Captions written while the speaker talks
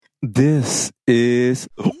This is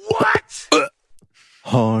What?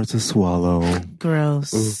 hard to swallow.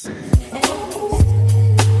 Gross.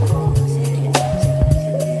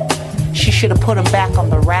 She should have put him back on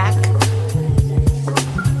the rack.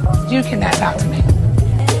 You cannot talk to me.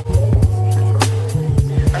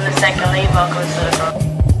 On the second lead vocals to the group.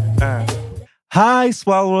 Hi,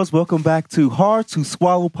 swallowers. Welcome back to Hard to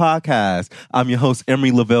Swallow Podcast. I'm your host,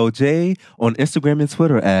 Emery Lavelle J, on Instagram and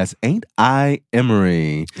Twitter as Ain't I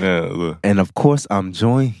Emery. Yeah, And of course, I'm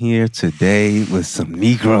joined here today with some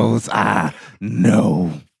Negroes I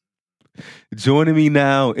know. Joining me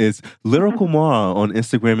now is Lyrical Mar on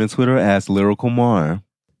Instagram and Twitter as Lyrical Mar.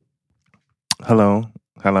 Hello.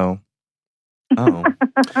 Oh.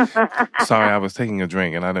 Sorry, I was taking a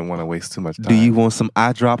drink and I didn't want to waste too much time. Do you want some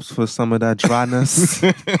eye drops for some of that dryness?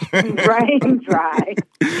 Rain dry.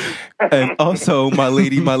 And also, my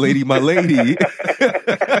lady. You just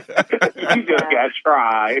got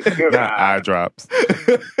tried. Not eye drops.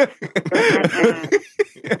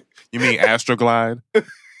 You mean Astroglide?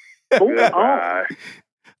 Goodbye.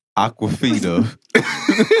 Aquafina.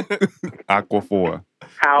 Aquaphor.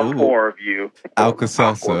 How Ooh. poor of you.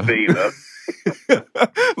 Alka-Seltzer. Aquafina.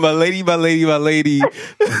 my lady.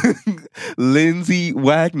 Lindsay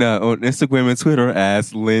Wagner on Instagram and Twitter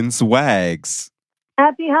as Lynn Swags.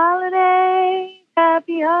 Happy holidays.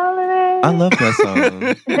 Happy holidays. I love that song.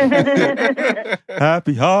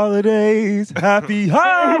 Happy holidays. Happy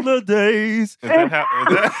holidays. Is that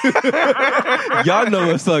Y'all know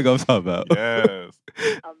what song I'm talking about. Yes.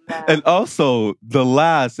 And also, the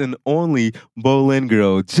last and only Bolin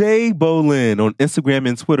girl, Jay Bolin, on Instagram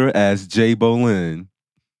and Twitter as Jay Bolin.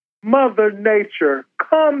 Mother Nature,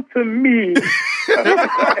 come to me.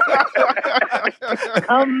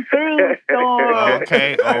 Come through, storm.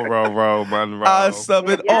 Okay, Oro Monroe. I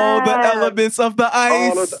summon all the Yes. elements of the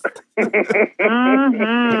ice.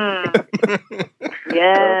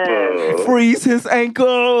 Yes. Freeze his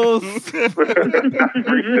ankles.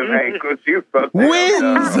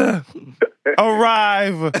 Winds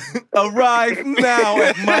Arrive. arrive now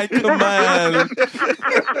at my command.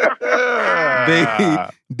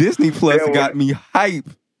 Disney Plus Yeah, got me hype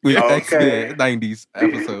with Okay. X-Men 90s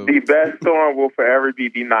episode. The best storm will forever be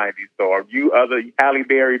the 90s storm. You other Halle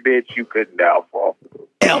Berry bitch, you couldn't doubt for.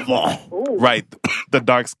 Ever. Ooh. Right, the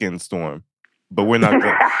dark skin storm. But we're not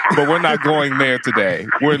going there today.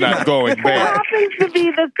 We're not going there. Happens to be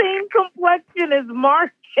the same complexion as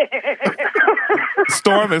Marcus.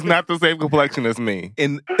 Storm is not the same complexion as me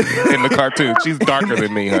In in the cartoon. She's darker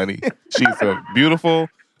than me, honey. She's a beautiful,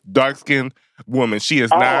 dark-skinned woman. She is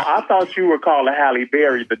Oh, not. I thought you were calling Halle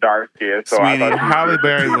Berry the dark skin. So I Sweetie, thought you Halle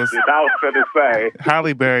Berry was I was going to say.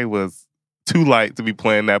 Halle Berry was too light to be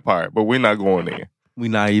playing that part, but we're not going there. we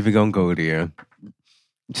not even gonna go there.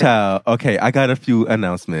 Child, okay, I got a few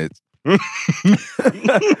announcements.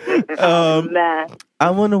 Nah. I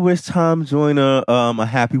want to wish Tom Joyner a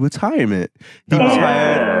happy retirement. He Yeah.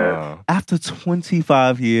 retired after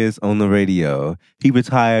 25 years on the radio. He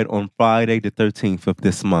retired on Friday the 13th of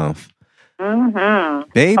this month. Mm-hmm.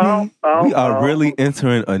 Baby, Oh, we are really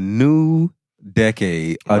entering a new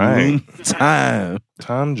decade, a new time.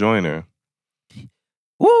 Tom Joyner.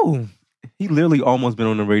 Woo! He literally almost been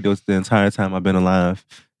on the radio the entire time I've been alive.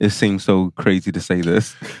 It seems so crazy to say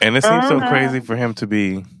this. And it seems so Uh-huh. crazy for him to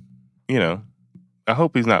be, I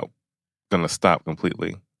hope he's not going to stop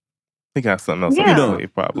completely. He got something else Yeah. to say,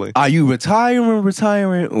 probably. Are you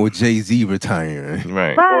retiring, or Jay-Z retiring?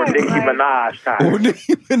 Right. Or Nicki Minaj Or time.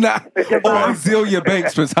 Nicki Minaj, or Azealia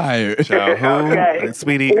Banks retired. Child, who? Okay.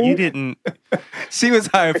 Sweetie, you didn't She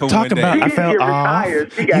retired for talk one about. day. I felt Get off.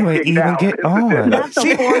 retired. She got You ain't kicked even out. get on. That's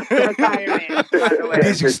a forced retirement, by the way.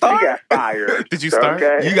 Did you start? She got fired. Did you start?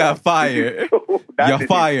 Okay? You got fired. Not You're did you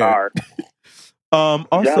fired. start. Also,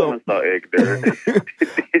 Y'all are so ignorant.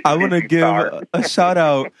 I want to Did you give start? a shout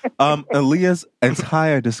out. Aaliyah's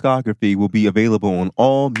entire discography will be available on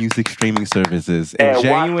all music streaming services in And watch her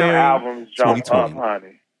January. albums jump 2020. up,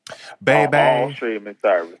 honey. Baby. On all streaming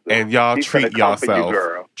services. And y'all She's treat finna come for you, yourself.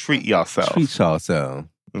 girl. Treat yourself. Treat yourself.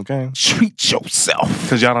 Okay? Treat yourself.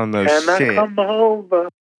 Because y'all don't know Can I shit. come over?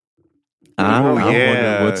 I'm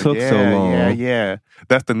wondering what took so long. Yeah.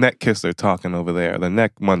 That's the neck kisser talking over there. The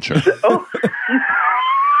neck muncher.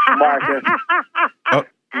 Marcus. Oh.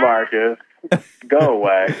 Marcus. Go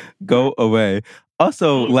away. Go away.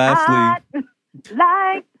 Also, lastly, Hot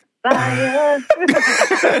like fire.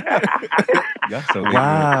 y'all so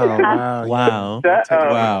Wow. wow, Shut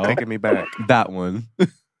up. wow, Taking me back. that one.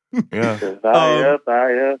 Yeah. Fire,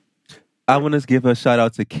 fire. I want to give a shout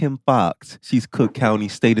out to Kim Fox. She's Cook County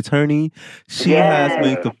State Attorney. She has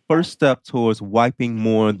made the first step towards wiping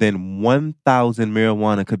more than 1,000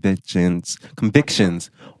 marijuana convictions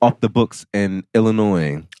off the books in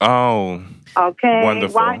Illinois. Oh, Okay.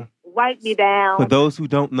 wonderful. Wipe me down. For those who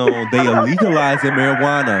don't know, they are legalizing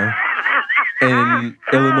marijuana in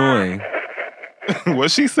Illinois.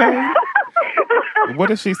 What's she saying? What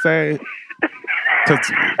did she say?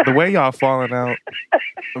 Because the way y'all falling out,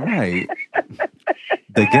 Right.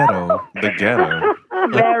 The ghetto. the ghetto.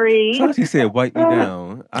 Very. So she said, wipe me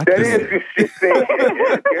down. I That just- is what she said.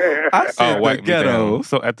 I said the Wipe me ghetto. down.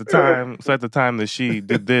 So at the time that she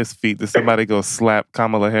did this feat, did somebody go slap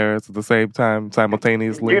Kamala Harris at the same time,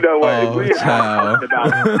 simultaneously? You know what? Oh, We're child.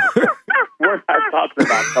 not talking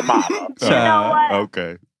about Kamala. Child.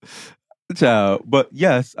 Okay. Child. But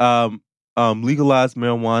yes, legalized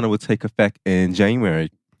marijuana will take effect in January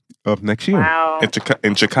of next year. Wow.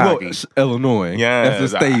 In Chicago. Well, Illinois. Yes.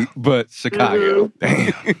 That's a state, but Chicago.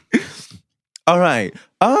 Damn. All right.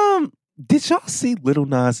 Did y'all see Little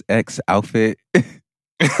Nas X outfit?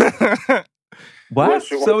 Why Which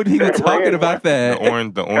so one? he was That talking red about the that?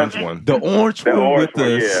 orange one. The orange The one orange with the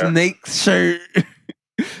one, yeah. snake shirt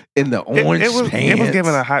and the orange it was pants.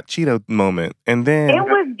 giving a hot Cheeto moment, and then It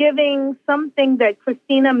was giving something that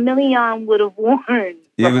Christina Milian would have worn.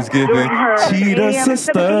 It was giving during her Cheetah AM to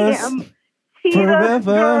Sisters PM. Cheetah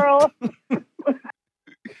forever. Girl.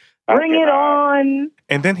 Bring it on.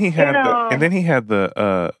 and then he had You know.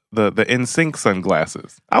 the NSYNC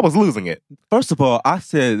sunglasses. I was losing it. First of all, I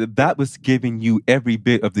said that was giving you every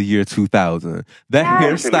bit of the year 2000. That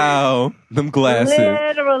Yes. hairstyle, them glasses.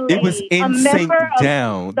 Literally. It was a in sync member of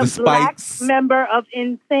down. The The black spikes. member of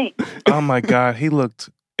NSYNC. Oh my God, he looked,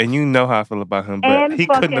 and you know how I feel about him, but And he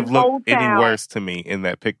couldn't fucking have looked Old any Town. worse to me in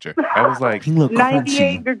that picture. I was like, He looked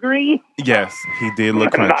 98 crunchy. degrees. yes, he did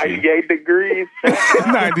look crunchy. 98 degrees.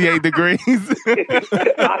 98 degrees.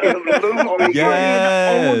 I am losing.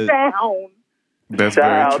 Yes. Old Town. That's Shout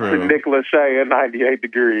very out true. to Nick Lachey at 98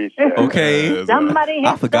 degrees. Okay. Yes, Somebody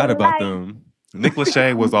I hit forgot the about light them. Nick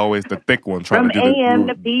Lachey was always the thick one trying from to do AM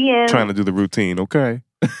to the PM. trying to do the routine. Okay.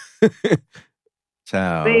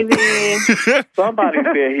 Child. Baby. Somebody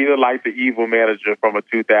said he looked like the evil manager from a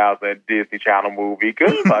 2000 Disney Channel movie.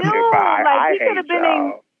 Good He fucking do. bye. Like, I he could hate have been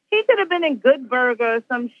y'all. He could have been in Good Burger or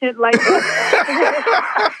some shit like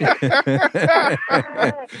that.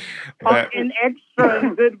 Fucking extra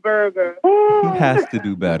in Good Burger. He has to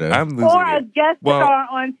do better. I'm losing Or a it. guest Well, star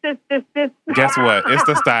on Sister Sister. Guess what? It's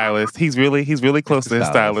the stylist. He's really close to his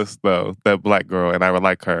Stylist. stylist though. That black girl, and I would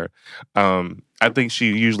like her. I think she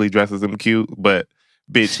usually dresses him cute, but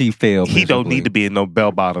bitch, She failed. he don't miserably. need to be in no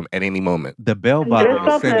bell bottom at any moment. The bell bottom There's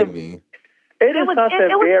was sending something- me. It is was- something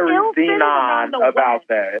it was very ill-fitted around xenon the about waist.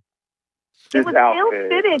 that. It This was outfit.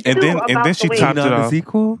 ill-fitted, And too, then- about then she the way topped it Tina off.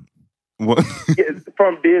 Ezekiel? What? It's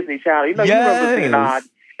from Disney Channel. You know, you remember Yes. Xenon.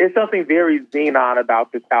 It's something very Xenon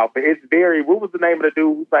about this outfit. It's very, what was the name of the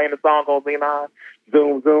dude who sang the song on Xenon?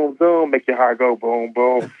 Zoom, zoom, zoom, make your heart go boom,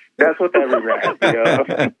 boom. That's what that reminds me of.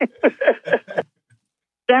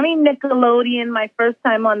 Very Nickelodeon, my first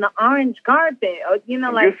time on the orange carpet. You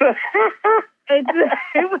know, like, it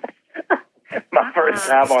was... My first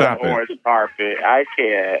time on Stop the it. orange carpet. I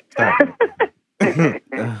can't.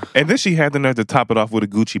 And then she had the nerve to top it off with a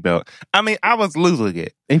Gucci belt. I mean, I was losing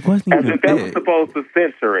it. It wasn't As even if that was big. supposed to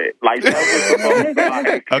censor it. Like, that was supposed to be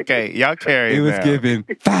like, Okay, y'all carry It was now. given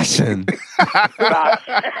fashion.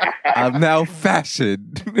 I'm now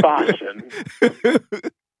fashioned. Fashion. Yeah,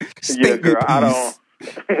 Statement girl, I piece. don't.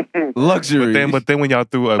 Luxury. But then when y'all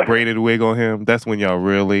threw a braided wig on him, that's when y'all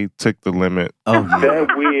really took the limit. Oh, yeah.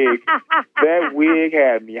 that wig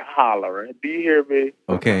had me hollering. Do you hear me?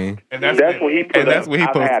 Okay. And That's when he put and that's up, when he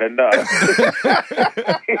I've posted. had enough.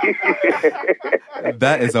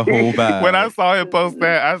 That is a whole vibe. When I saw him post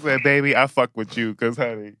that, I said, "Baby, I fuck with you," because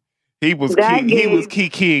honey, he was That he was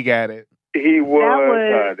gave- keying at it. He That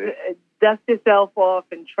was honey. dust yourself off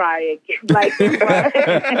and try again. Like,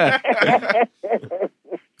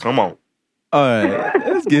 Come on, All right.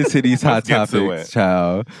 Let's get to these hot Let's get to topics, it.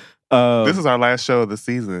 child. this is our last show of the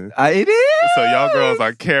season, It is. so y'all girls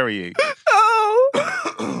are carrying.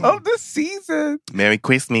 of the season. Merry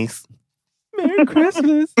Christmas. Merry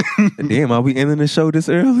Christmas. Damn, are we ending the show this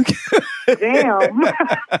early? damn.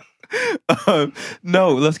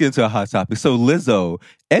 No, let's get into a hot topic. So Lizzo,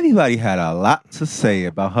 everybody had a lot to say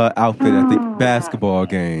about her outfit at the basketball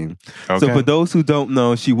game. Okay. So for those who don't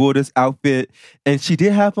know, she wore this outfit and she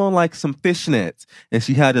did have on like some fishnets and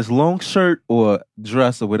she had this long shirt or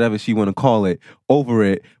dress or whatever she want to call it over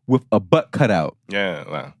it with a butt cutout. yeah,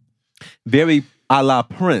 wow. Very a la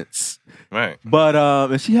Prince. Right. But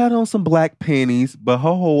and she had on some black panties, but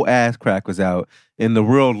her whole ass crack was out, and the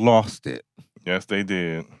world lost it. Yes, they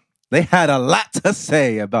did. They had a lot to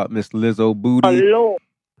say about Miss Lizzo booty. Lord.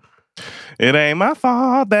 It ain't my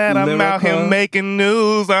fault that I'm out here Lyrica. making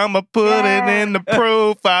news. I'ma put it in the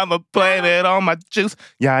proof. I'ma play it on my juice.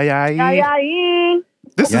 Yeah.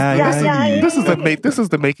 This is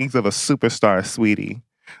the makings of a superstar, sweetie.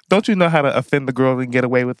 Don't you know how to offend the girl and get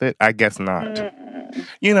away with it? I guess not.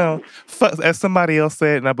 You know, as somebody else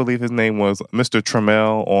said, and I believe his name was Mr.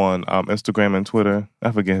 Trammell on Instagram and Twitter.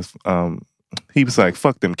 I forget his, he was like,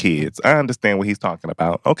 fuck them kids. I understand what he's talking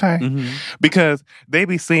about. Okay. Mm-hmm. Because they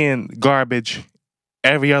be seeing garbage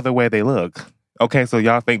every other way they look. Okay, so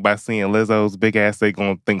y'all think by seeing Lizzo's big ass, they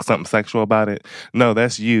gonna think something sexual about it? No,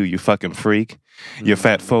 that's you fucking freak. You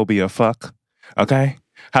fat phobia fuck. Okay?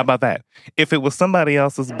 How about that? If it was somebody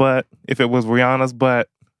else's butt, if it was Rihanna's butt,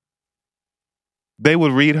 they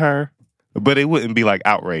would read her, but it wouldn't be like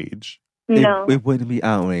outrage. No. It wouldn't be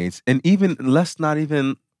outrage. And even, let's not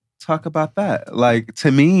even talk about that. Like,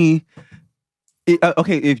 to me,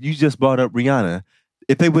 okay, if you just brought up Rihanna,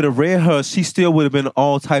 if they would have read her, she still would have been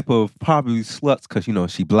all type of probably sluts because, you know,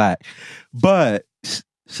 she black. But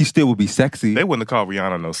she still would be sexy. They wouldn't have called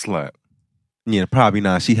Rihanna no slut. Yeah, probably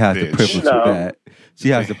not. She has the Bitch. privilege No. of that. She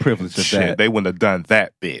has the privilege of Shit, that. they wouldn't have done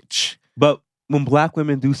that, bitch. But when black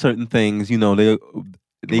women do certain things, you know, they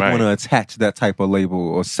Right. want to attach that type of label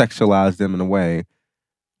or sexualize them in a way.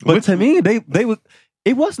 But Which- to me, they would.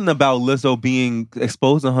 It wasn't about Lizzo being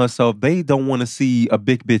exposing herself. They don't want to see a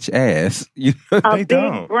big bitch ass. You know? A They big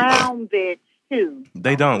don't. brown bitch, too.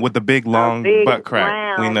 They don't. With the big long big butt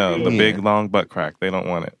crack. brown We know. The bitch. big long butt crack. They don't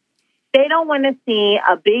want it. They don't want to see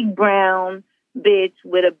a big brown bitch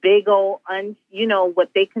with a big old, what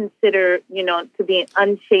they consider, to be an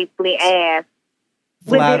unshapely ass.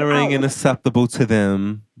 with it Flattering out. and acceptable to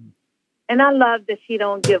them. And I love that she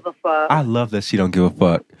don't give a fuck. I love that she don't give a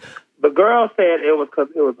fuck. The girl said it was because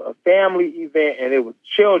it was a family event and it was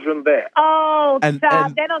children there. Oh, And- child,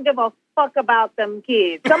 and- they don't give a fuck about them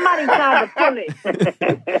kids. Somebody tried to pull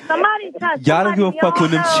it. Somebody tried. Y'all don't give a fuck when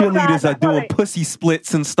them cheerleaders are doing pussy pussy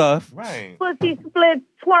splits and stuff. Right. splits,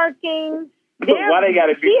 twerking. Why they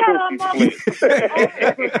gotta be She had on pussy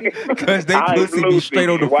split? Because they I pussy be lose straight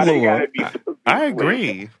on the Why they floor. gotta be pussy I split?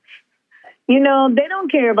 agree. They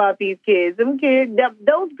don't care about these kids. Them kids,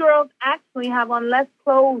 those girls actually have on less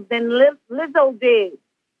clothes than Lizzo did.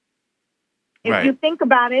 If Right. you think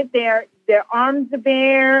about it, their arms are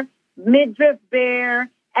bare, midriff bare,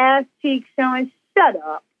 ass cheeks showing. Shut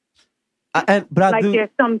up. But I Like do. there's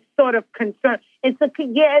some sort of concern. It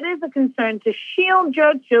is a concern to shield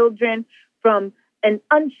your children from an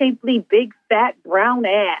unshapely, big, fat, brown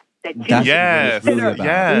ass that you That's Yes. what it's really about.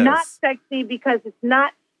 Yes. not sexy because it's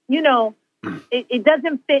not, it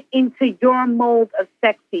doesn't fit into your mold of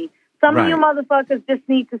sexy. Some of you motherfuckers just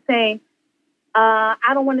need to say, I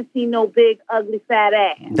don't want to see no big, ugly, fat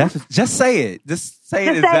ass. Just say it. Just say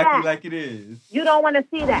it Just say exactly that. like it is. You don't want to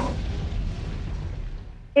see that.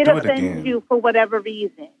 It Do it offends again. you for whatever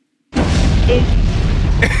reason. Okay?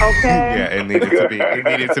 Yeah, it needed to be. It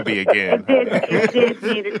needed to be again. It did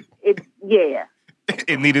need it. Yeah.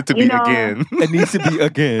 It needed to be You know- again. It needs to be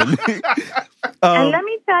again. And let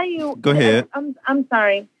me tell you. Go ahead. I'm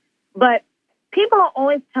sorry, but people are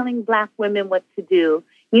always telling black women what to do.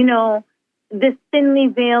 This thinly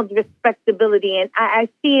veiled respectability, and I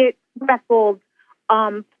see it speckled,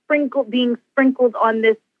 being sprinkled on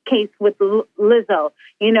this case with Lizzo.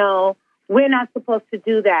 We're not supposed to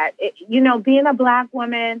do that. Being a black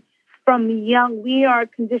woman from young, we are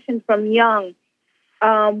conditioned from young.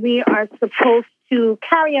 We are supposed to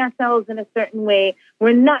carry ourselves in a certain way.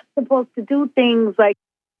 We're not supposed to do things like,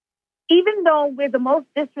 even though we're the most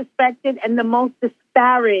disrespected and the most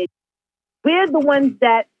disparaged, we're the ones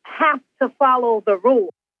that have to follow the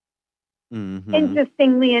rules. Mhm.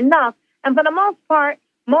 Interestingly enough. And for the most part,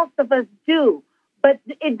 most of us do. But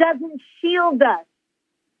it doesn't shield us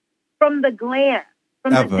from the glare,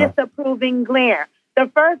 from Ever. the disapproving glare. The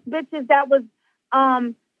first bitches that was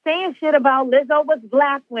saying shit about Lizzo was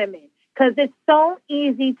black women, because it's so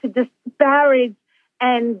easy to disparage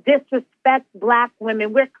and disrespect black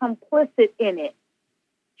women. We're complicit in it.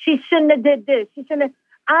 She shouldn't have did this. She shouldn't have.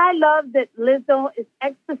 I love that Lizzo is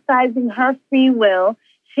exercising her free will.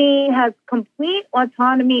 She has complete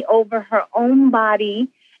autonomy over her own body,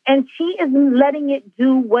 and she is letting it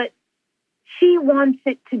do what she wants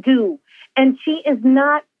it to do. And she is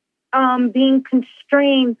not being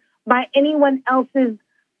constrained by anyone else's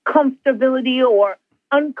comfortability or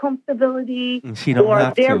uncomfortability She don't or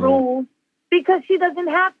have their to. rules, because she doesn't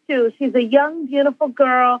have to. She's a young, beautiful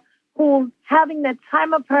girl who's having the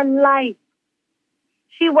time of her life.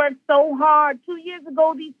 She worked so hard. 2 years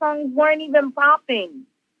ago, these songs weren't even popping.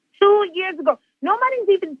 2 years ago. Nobody's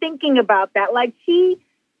even thinking about that. Like, she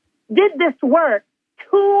did this work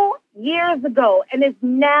 2 years ago and is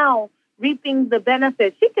now reaping the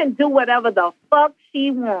benefits. She can do whatever the fuck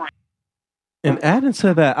she wants. And adding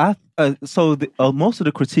to that, most of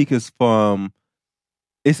the critique is from,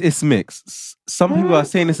 it's mixed. Some people are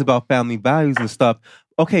saying this about family values and stuff.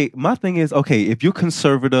 Okay, my thing is, okay, if you're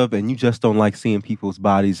conservative and you just don't like seeing people's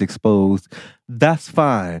bodies exposed, that's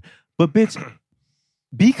fine. But bitch,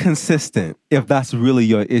 be consistent if that's really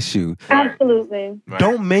your issue. Absolutely.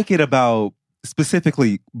 Don't make it about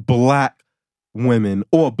specifically black women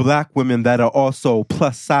or black women that are also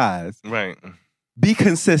plus size. Right. Be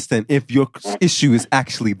consistent if your issue is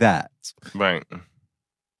actually that. Right.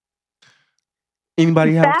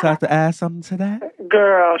 Anybody have time to add something to that?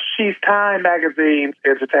 Girl, she's Time Magazine's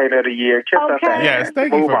Entertainer of the Year. Kiss her ass. Yes,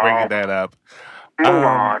 thank you for bringing that up. Move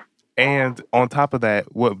on. And on top of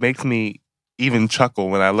that, what makes me even chuckle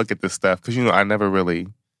when I look at this stuff, because, I never really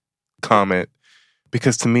comment,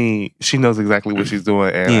 because to me, she knows exactly what she's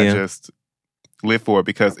doing, and I just live for it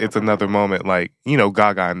because it's another moment like,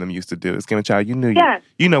 Gaga and them used to do. It's Given Child, you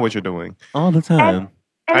know what you're doing. All the time.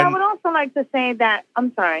 And I would also like to say that,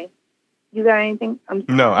 I'm sorry, you got anything?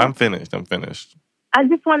 No, I'm finished. I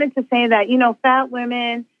just wanted to say that, fat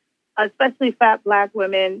women, especially fat black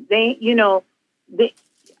women, they,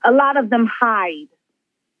 a lot of them hide,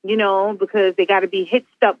 because they got to be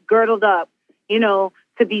hitched up, girdled up,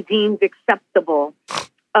 to be deemed acceptable.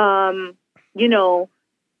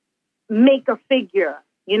 Make a figure.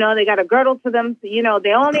 They got a girdle to them.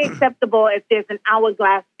 They're only acceptable if there's an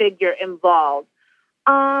hourglass figure involved.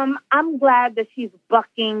 I'm glad that she's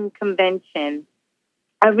bucking convention.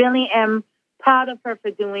 I really am proud of her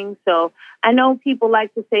for doing so. I know people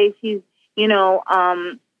like to say she's,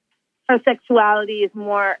 her sexuality is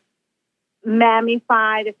more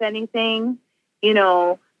mammified, if anything,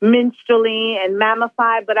 minstrelly and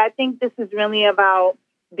mammified. But I think this is really about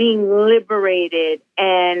being liberated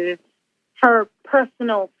and her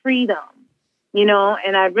personal freedom,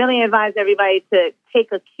 and I really advise everybody to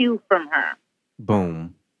take a cue from her.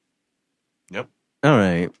 Boom. Yep. All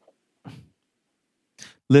right.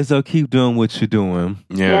 Lizzo, keep doing what you're doing.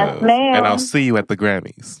 Yeah. Yes, ma'am. And I'll see you at the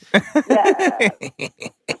Grammys.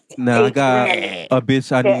 Now I got a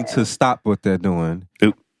bitch I need to stop what they're doing.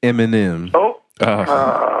 Oop. Eminem. Oh.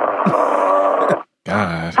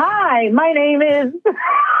 God. Hi, my name is...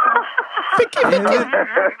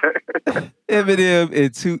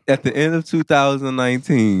 Eminem at the end of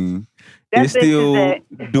 2019 is still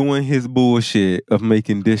doing his bullshit of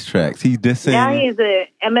making diss tracks. He's dissing. Now he's an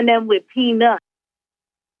Eminem with peanuts.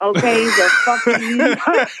 Okay, he's a fucking...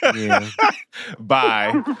 Yeah.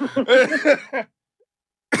 Bye.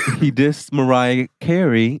 He dissed Mariah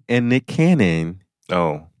Carey and Nick Cannon.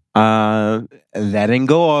 Oh. That didn't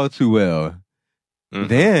go all too well. Mm-hmm.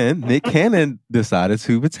 Then Nick Cannon decided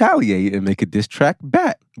to retaliate and make a diss track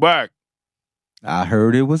back. Whack. I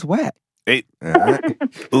heard it was whack. Hey.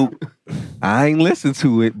 Oop. I ain't listened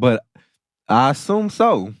to it, but I assume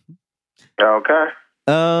so. Okay.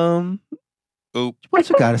 Oop. What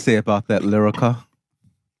you got to say about that, Lyrica?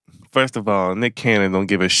 First of all, Nick Cannon don't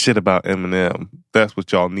give a shit about Eminem. That's what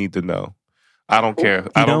y'all need to know. I don't care.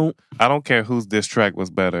 I don't care whose diss track was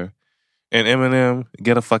better. And Eminem,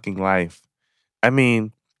 get a fucking life. I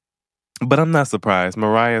mean, but I'm not surprised.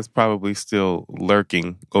 Mariah's probably still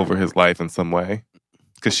lurking over his life in some way.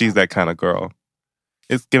 Because she's that kind of girl.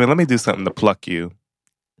 It's given, let me do something to pluck you.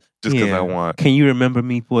 Just because I want. Can you remember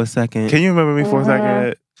me for a second? Can you remember me for a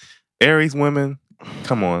second? Aries women,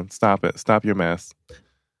 come on, stop it. Stop your mess.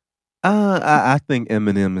 I think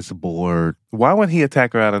Eminem is bored. Why would he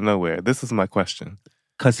attack her out of nowhere? This is my question.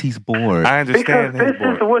 Because he's bored. I understand because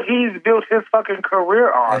this is what he's built his fucking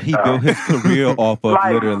career on. He built his career off of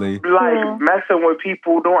literally. Like messing with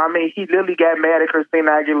people. He literally got mad at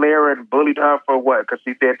Christina Aguilera and bullied her for what? Because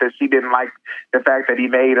she said that she didn't like the fact that he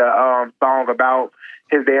made a song about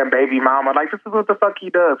his damn baby mama. Like, this is what the fuck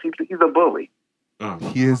he does. He's a bully.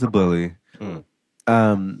 He is a bully.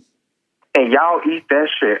 And y'all eat that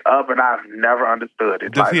shit up, and I've never understood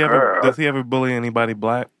it. Does he ever bully anybody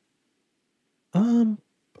black?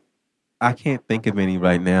 I can't think of any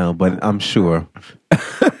right now, but I'm sure.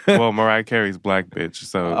 Well, Mariah Carey's black, bitch.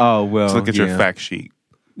 So, just look at your fact sheet.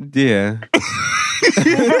 Yeah.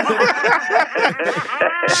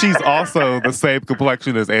 She's also the same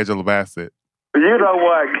complexion as Angela Bassett. You know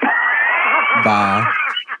what? Bye.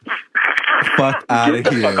 Fuck out of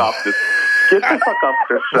here. Get the fuck off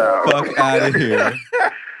this show. Fuck out of here.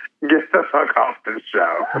 Get the fuck off the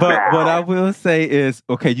show. But now. what I will say is,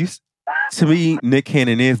 okay, to me, Nick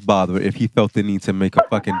Cannon is bothered if he felt the need to make a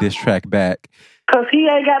fucking diss track back. Because he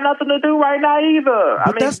ain't got nothing to do right now either.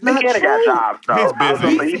 But that's not Nick Cannon got jobs, though. He's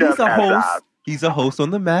busy. He does He's a have host. jobs. He's a host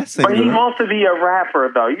on The Masked Singer. But he wants to be a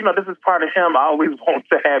rapper, though. You know, this is part of him. I always want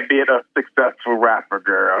to have been a successful rapper,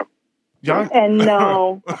 girl. And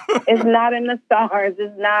no, it's not in the stars.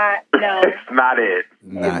 It's not. No, It's not it.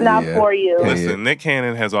 it's not for you. Listen, Nick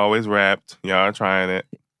Cannon has always rapped. Y'all are trying it.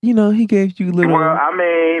 You know, he gave you little. Well, I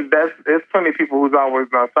mean, it's plenty of people who's always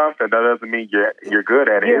done something. That doesn't mean you're good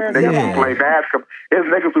at it. It's niggas who play basketball. It's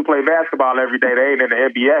niggas who play basketball every day. They ain't in the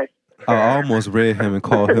NBA. I almost read him and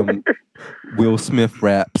called him Will Smith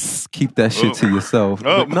raps. Keep that shit to yourself.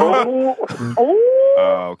 Oh. But no.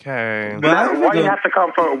 Okay. But Why you have to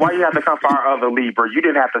come for our other Libra? You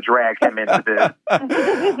didn't have to drag him into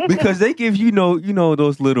this. Because they give you know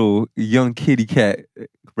those little young kitty cat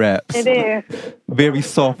raps. It is. Very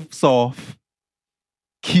soft,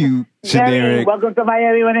 cute, generic. Welcome to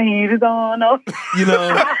Miami when the heat is on. Oh. You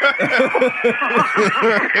know.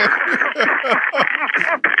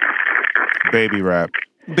 Baby rap.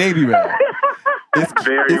 Baby rap. It's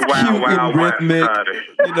Very it's wild, cute wild, and wild, rhythmic,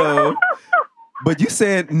 you know. But you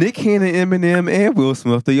said Nick Cannon, Eminem, and Will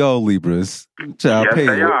Smith, they all Libras. Child, Yes, pay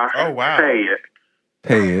they it. are. Oh, wow. Pay it.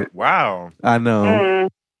 Pay it. Wow. I know.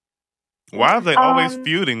 Why are they always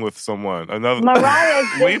feuding with someone?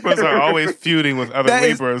 Mariah's Libras are always feuding with other That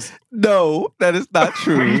is- Libras. No, that is not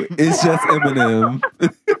true. It's just Eminem.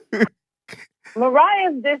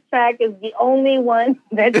 Mariah's diss track is the only one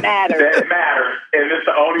that matters. That matters, and it's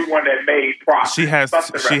the only one that made profit. She has Fuck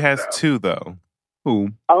the rest of them. two though.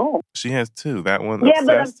 Who? Oh, She has two. That one, yeah,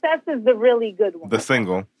 but Obsessed, Obsessed is the really good one. the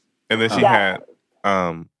single, and then she Yeah.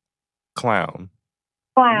 had Clown.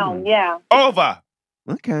 Clown, yeah. Over.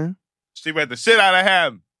 Okay. She read the shit out of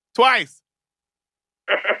him twice.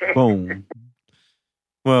 Boom.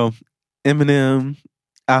 Well, Eminem,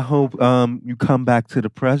 I hope you come back to the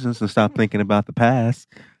present and stop thinking about the past.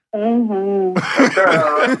 Mm-hmm.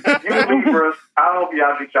 You Libras, I hope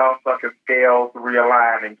y'all get y'all fucking scales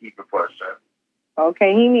realigned and keep it pushing.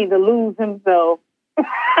 Okay, he need to lose himself.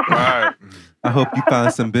 Right. I hope you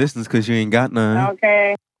find some business because you ain't got none.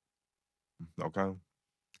 Okay. Okay.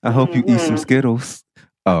 I hope you eat some Skittles.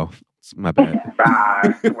 Oh, my bad.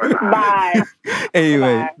 Bye. Bye.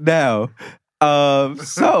 Anyway, Bye. now,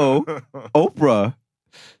 so Oprah.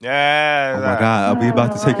 Yeah. Oh my God, are we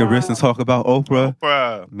about to take a risk and talk about Oprah?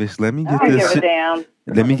 Bruh. Bitch, let me I get don't this give a shit. damn.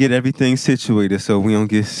 Let me get everything situated so we don't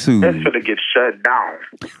get sued. It's gonna get shut down.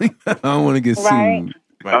 I don't want to get Right. sued.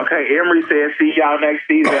 Right. Okay, Emery said, see y'all next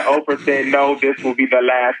season. Oprah said, no, this will be the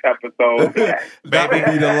last episode. That would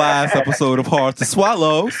be the last episode of Hard to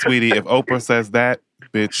Swallow. Sweetie, if Oprah says that,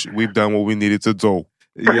 bitch, we've done what we needed to do.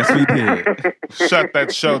 Yes, we did. Shut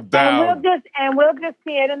that show And down. we'll just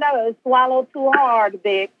create another swallow too hard,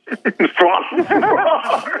 bitch.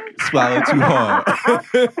 Swallow too hard.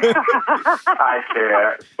 I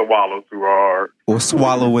can't swallow too hard. Or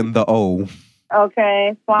swallowing the O.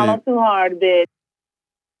 Okay, swallow Bitch. too hard, bitch.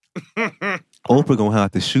 Oprah gonna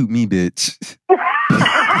have to shoot me, bitch.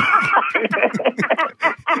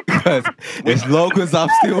 Because as long as I'm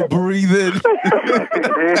still breathing,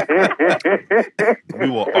 We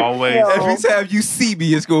will always, every time you see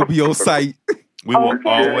me, it's gonna be on sight. we will Okay.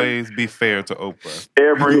 always be fair to Oprah.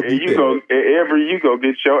 You go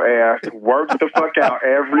get your ass work the fuck out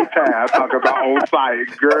every time. Talk about on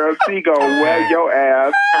site, girl. She gonna wear your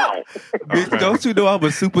ass out. Bitch, Okay. don't you know I'm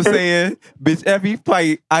a Super Saiyan? Bitch, every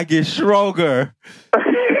fight I get stronger.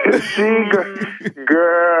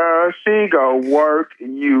 She gonna work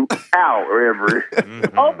you out, Emery.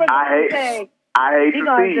 Oprah I gonna hate- say, I hate he to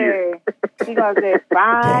gonna see it. say, he gonna say,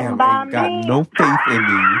 fine Damn, by I ain't got me. no faith in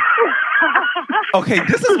me. Okay,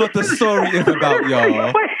 this is what the story is about,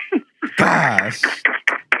 y'all. Gosh.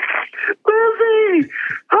 Lizzie!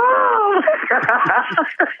 Oh!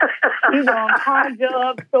 He gonna conjure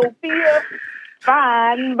up Sophia,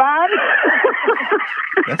 fine by me.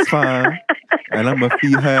 That's fine. And I'm going to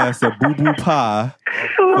feed her ass a boo-boo pie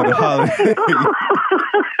for the holiday.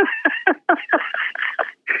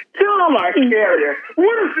 Y'all are scary.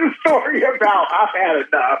 What is this story about? I've had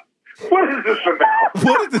enough. What is this about?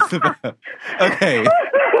 What is this about? Okay.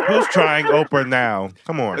 Who's trying Oprah now?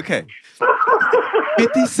 Come on. Okay.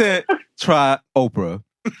 50 Cent tried Oprah.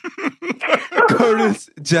 Curtis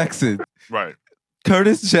Jackson. Right.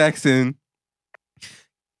 Curtis Jackson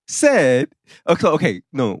said,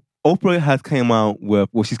 Oprah has came out with,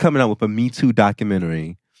 she's coming out with a Me Too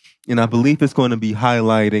documentary. And I believe it's going to be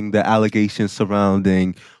highlighting the allegations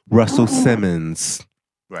surrounding Russell Simmons.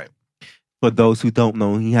 Right. For those who don't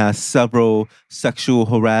know, he has several sexual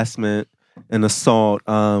harassment and assault,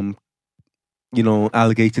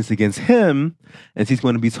 allegations against him, and she's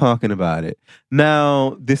going to be talking about it.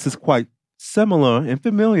 Now, this is quite similar and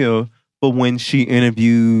familiar, but when she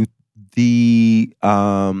interviewed the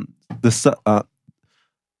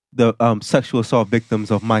sexual assault victims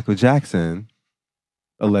of Michael Jackson,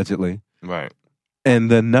 allegedly, Right. in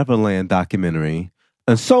the Neverland documentary,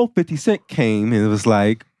 and so 50 Cent came and it was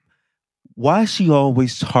like, why is she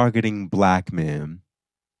always targeting black men?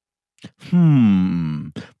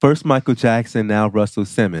 First Michael Jackson, now Russell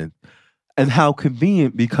Simmons. And how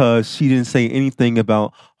convenient, because she didn't say anything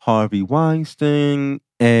about Harvey Weinstein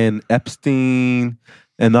and Epstein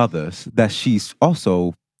and others that she's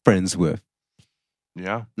also friends with.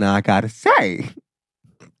 Yeah. Now I gotta say,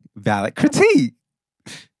 valid critique.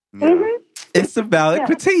 Yeah. Mm-hmm. It's a valid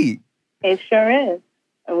critique. It sure is.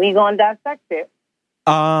 And we gonna dissect it.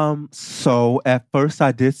 So at first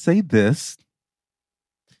I did say this.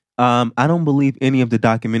 I don't believe any of the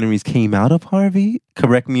documentaries came out of Harvey.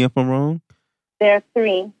 Correct me if I'm wrong. There are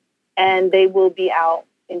 3, and they will be out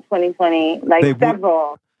in 2020. Like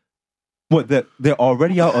several. What? They're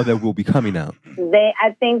already out, or they will be coming out?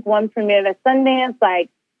 I think one premiered at Sundance.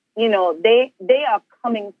 Like, they are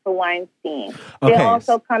coming for Weinstein. Okay. They're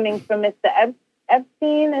also coming for Mr.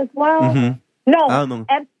 Epstein as well. Mm-hmm. No, I don't know.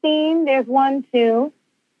 Epstein. There's one too.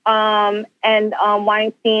 And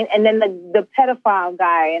Weinstein, and then the pedophile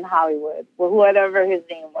guy in Hollywood, whatever his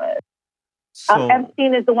name was. So,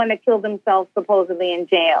 Epstein is the one that killed himself supposedly in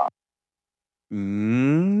jail.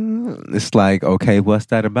 It's like, okay, what's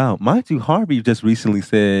that about? Mind you, Harvey just recently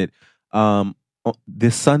said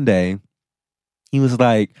this Sunday, he was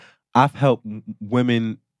like, I've helped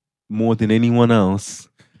women more than anyone else.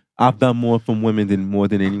 I've done more for women more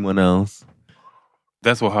than anyone else.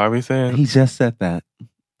 That's what Harvey said? He just said that.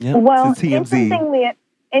 Yep, well, to TMZ.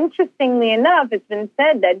 interestingly enough, it's been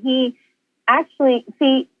said that he actually,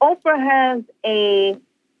 Oprah has a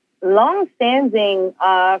long-standing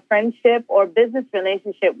friendship or business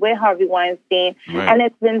relationship with Harvey Weinstein, right. And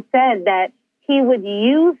it's been said that he would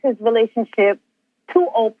use his relationship to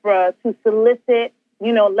Oprah to solicit,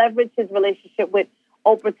 leverage his relationship with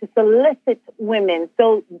Oprah to solicit women.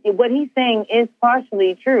 So what he's saying is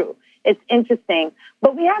partially true. It's interesting.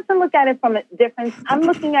 But we have to look at it from I'm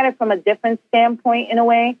looking at it from a different standpoint in a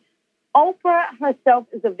way. Oprah herself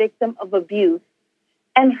is a victim of abuse,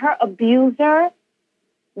 and her abuser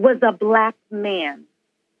was a black man.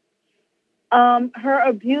 Her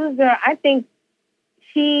abuser, I think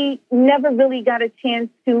she never really got a chance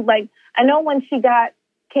to, I know when she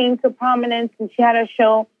came to prominence and she had her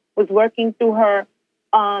show, was working through her,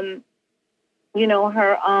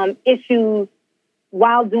 issues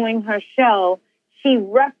while doing her show, she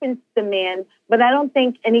referenced the man, but I don't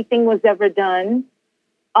think anything was ever done.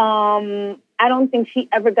 I don't think she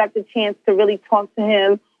ever got the chance to really talk to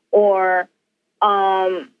him or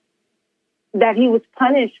that he was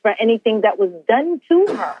punished for anything that was done to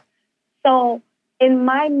her. So in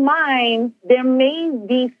my mind, there may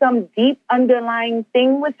be some deep underlying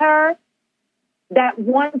thing with her that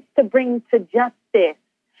wants to bring to justice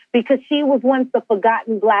because she was once a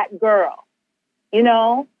forgotten black girl.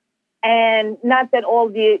 And not that all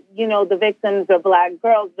the victims are black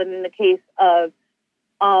girls, but in the case of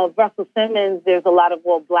Russell Simmons, there's a lot of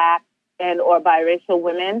black and or biracial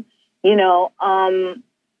women,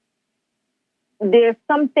 there's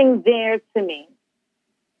something there to me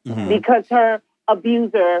because her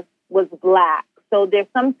abuser was black. So there's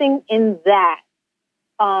something in that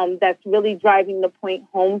that's really driving the point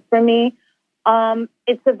home for me.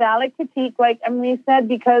 It's a valid critique, like Emily said,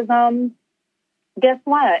 because guess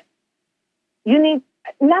what?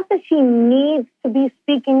 Not that she needs to be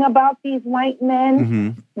speaking about these white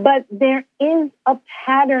men, but there is a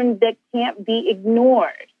pattern that can't be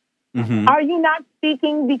ignored. Are you not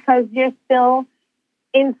speaking because you're still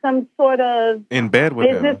in some sort of in bed with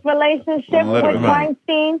business relationship with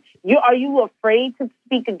Weinstein? Are you afraid to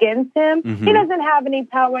speak against him? He doesn't have any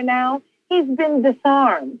power now. He's been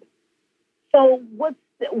disarmed. So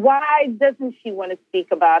why doesn't she want to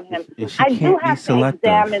speak about him? I do have to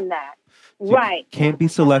examine that. Right. Can't be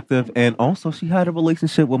selective. And also, she had a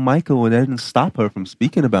relationship with Michael, and that didn't stop her from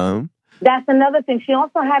speaking about him. That's another thing. She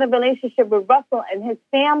also had a relationship with Russell and his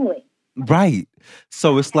family. Right.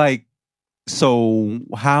 So it's like,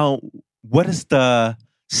 what is the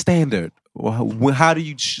standard? How do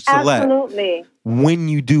you select Absolutely. when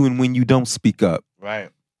you do and when you don't speak up? Right.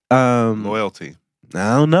 Loyalty.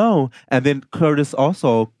 I don't know. And then Curtis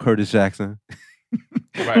Jackson.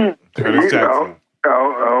 Right. Curtis Jackson.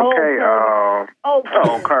 Oh,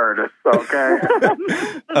 okay. Curtis. Okay.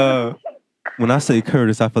 when I say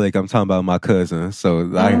Curtis, I feel like I'm talking about my cousin. So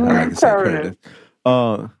I like to say Curtis.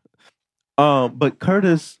 But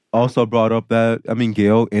Curtis also brought up that,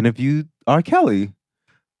 Gail interviewed R. Kelly.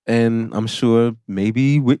 And I'm sure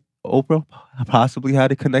maybe Oprah possibly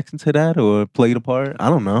had a connection to that or played a part. I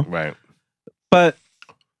don't know. Right. But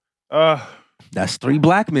that's 3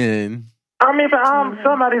 black men. I mean,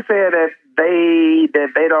 somebody said that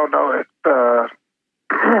they don't know if the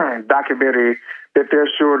documentary, that they're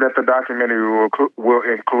sure that the documentary will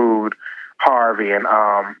include Harvey and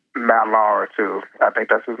Matt Lauer too. I think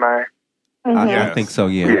that's his name. I think so.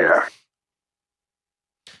 Yeah.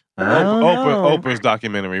 Oprah's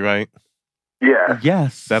documentary, right? Yeah.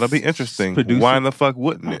 Yes. That'll be interesting. Why in the fuck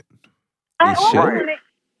wouldn't it? I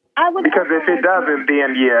would because if it doesn't,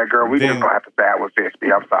 then girl, we just gonna have to start with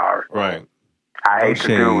 50. I'm sorry. Right. I hate to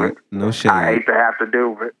do it. No shade. I hate to have to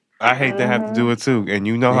do it. I hate to have to do it too. And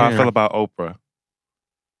you know how I feel about Oprah.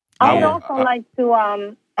 I would also like to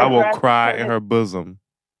I will cry in her bosom.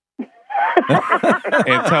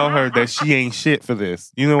 And tell her that she ain't shit for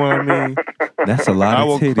this. You know what I mean? That's a lot I of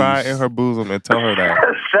will titties. cry in her bosom and tell her that.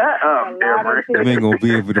 Shut up, Deborah. You ain't gonna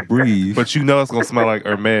be able to breathe. But you know it's gonna smell like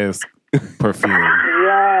Hermes perfume.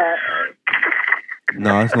 Yeah.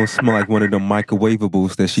 No, it's gonna smell like one of them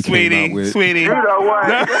microwavables that she came out with. Sweetie. You know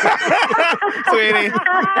what? Sweetie.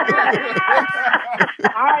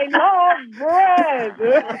 I love bread.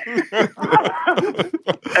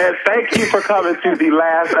 And thank you for coming to the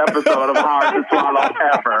last episode of Hard to Swallow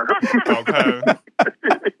ever. Okay.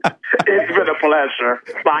 It's been a pleasure.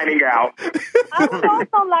 Signing out. I would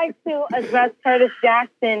also like to address Curtis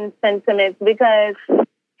Jackson's sentiments because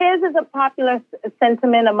his is a popular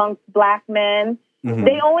sentiment amongst black men. Mm-hmm.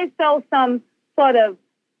 They always show some sort of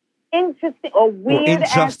interesting or weird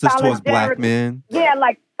injustice towards black men. Yeah,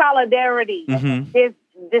 like solidarity. Mm-hmm. There's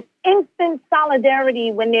this instant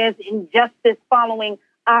solidarity when there's injustice following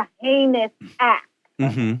a heinous act.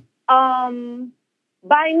 Mm-hmm.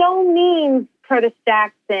 By no means, Curtis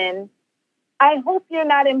Jackson, I hope you're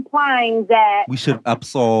not implying that we should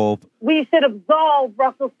absolve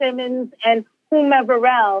Russell Simmons and whomever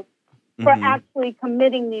else for actually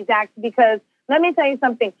committing these acts, because let me tell you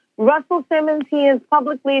something. Russell Simmons, he has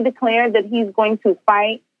publicly declared that he's going to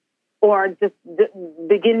fight or just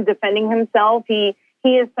begin defending himself. He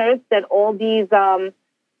asserts that all of these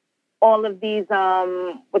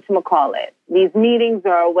these meetings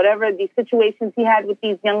or whatever, these situations he had with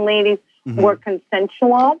these young ladies were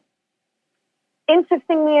consensual.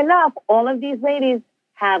 Interestingly enough, all of these ladies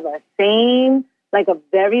have a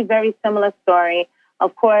very, very similar story.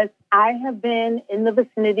 Of course, I have been in the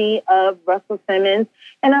vicinity of Russell Simmons,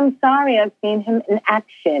 and I'm sorry, I've seen him in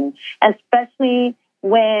action, especially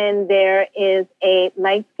when there is a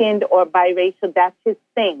light-skinned or biracial. That's his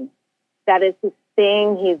thing. That is his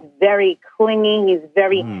thing. He's very clingy. He's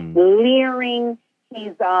very leering.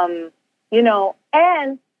 He's, and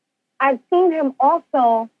I've seen him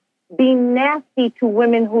also be nasty to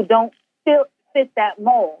women who don't fit that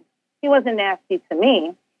mold. He wasn't nasty to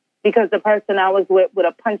me, because the person I was with would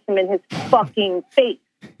have punched him in his fucking face.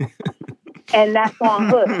 And that's on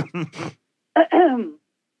hood.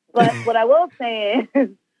 But what I will say is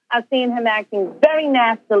I've seen him acting very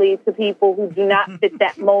nastily to people who do not fit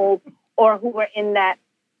that mold or who are in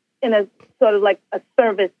a sort of like a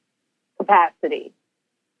service capacity.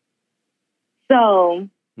 So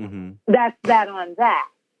that's that on that.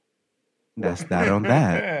 That's that on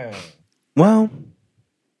that. Well,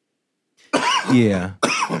 yeah.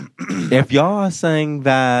 If y'all are saying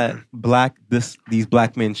that these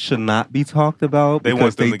black men should not be talked about, they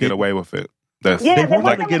want them to get away with it. They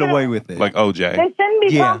want to get away with it, like OJ. They shouldn't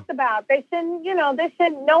be talked about. They shouldn't.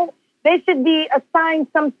 They should be assigned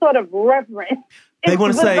some sort of reverence. They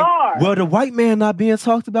want to say, "Well, the white man not being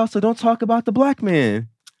talked about, so don't talk about the black man."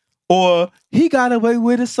 Or he got away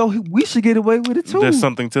with it, so we should get away with it too. There's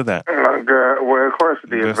something to that. Well, of course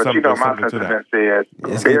it is. But my sentiment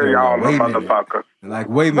says, bury all the motherfuckers. Like,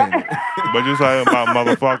 wait a minute. But you're talking about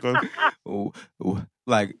motherfuckers?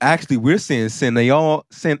 Like, actually, we're saying send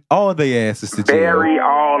all their asses to jail. Bury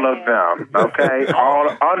all of them, okay? All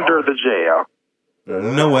under the jail.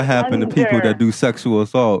 You know what happened to people that do sexual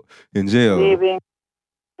assault in jail?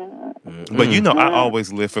 But I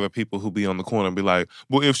always live for the people who be on the corner and be like,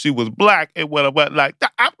 well, if she was black, it would have went like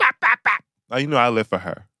that. I live for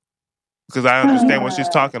her. Because I understand what she's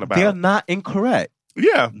talking about. They're not incorrect.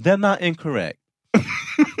 Yeah. They're not incorrect.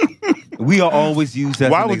 We are always used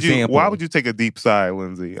as an example. Why would you take a deep sigh,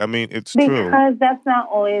 Lindsay? I mean, it's true. Because that's not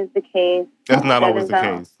always the case. That's not always the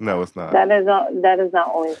case. No, it's not. That is not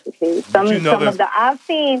always the case. I've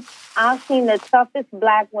seen the toughest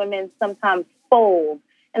black women sometimes fold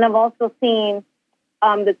and I've also seen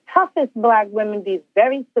the toughest Black women be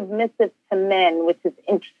very submissive to men, which is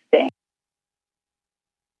interesting.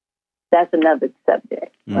 That's another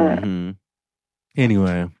subject. Mm-hmm.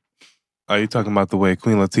 Anyway. Are you talking about the way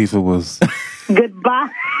Queen Latifah was Goodbye.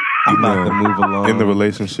 I'm about to move along. in the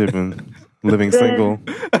relationship and living single?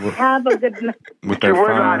 Have a good night. With their We're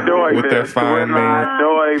fine, not doing with this. their fine We're man. not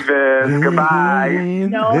doing this. Goodbye.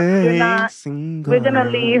 No, you're not. We're going to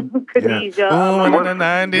leave Khadijah. Oh, in the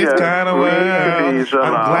 90s kind of world. Khadijah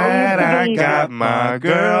I'm alone. glad I got my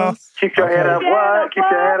girl. Keep your head up, what? Keep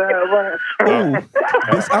your head up, what? Oh,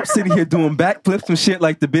 bitch, I'm sitting here doing backflips and shit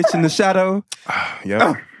like the bitch in the shadow.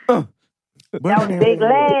 Yeah. That was Big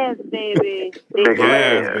Les, baby. Big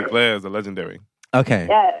Les. Big Les, the legendary. Okay.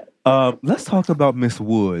 Yeah. Let's talk about Miss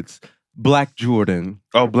Woods. Black Jordan.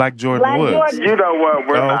 Oh, Black Jordan Black Woods. Jordan. You know what?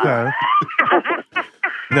 We're not. Okay.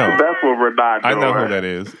 No, That's what we're not I doing. know who that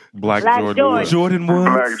is. Black Black Jordan Jordan. Woods. Jordan Woods.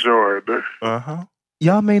 Black Jordan. Uh-huh.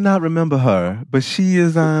 Y'all may not remember her, but she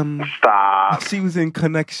is Stop. she was in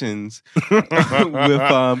Connections with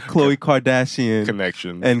Khloe Kardashian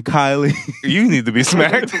Connections. and Kylie. You need to be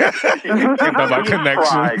smacked. You can talk about You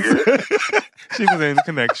Connections. She was in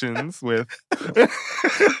Connections with...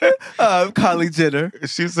 Kylie Jenner.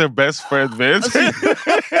 She's her best friend, bitch.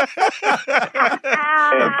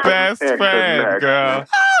 Her best And friend, girl.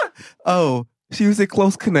 Oh, she was in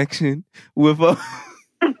Close Connection with Kylie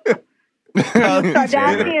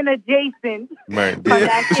Jenner. Kardashian adjacent. Right.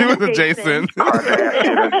 Kardashian She was adjacent. adjacent.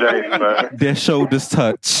 Kardashian adjacent. Their shoulders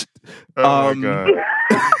touch. Oh, my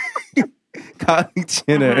God. Kylie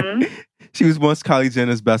Jenner. She was once Kylie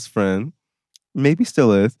Jenner's best friend. Maybe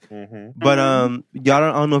still is. Mm-hmm. But y'all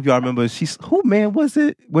I don't know if y'all remember. Who man was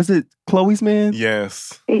it? Was it Chloe's man?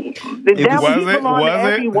 Yes. The devil Was he it? belonged to Was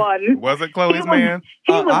it? everyone. Was it Chloe's He was- man?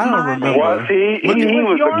 He was I don't my remember. Was he? He Look at-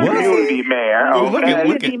 was the Was he? community man. Ooh, look Okay. at-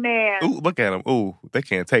 Community man. Ooh, look at him. Ooh, they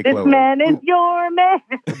can't take This Chloe. man is Ooh, your man.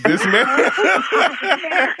 this man. From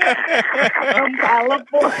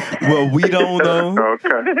California. Well, we don't know. Okay.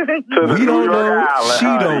 To the We don't New York know. Island, She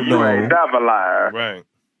don't You know. ain't never lied. Right.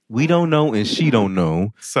 We don't know, and she don't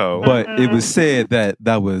know. So, But it was said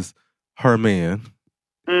that was her man.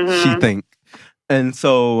 She think. And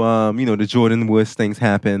so, the Jordan Woods things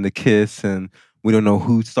happened, the kiss, and we don't know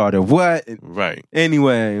who started what. right.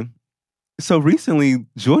 Anyway, so recently,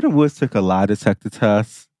 Jordan Woods took a lie detector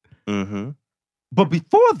test. Mm-hmm. But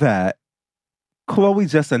before that, Khloe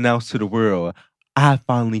just announced to the world, I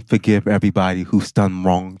finally forgive everybody who's done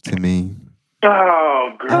wrong to me.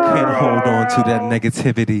 Oh, girl. I can't hold on to that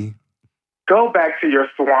negativity. Go back to your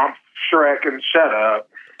swamp, Shrek, and shut up.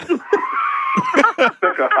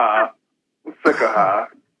 Sick of her. Sick of her.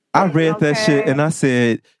 I read that Okay. shit and I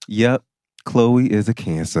said, yep, Khloe is a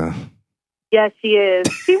Cancer. Yes, she is.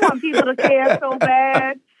 She wants people to care so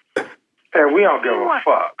bad. And we don't give a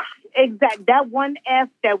fuck. Exact. That one F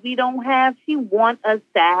that we don't have, she wants us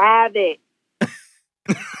to have it.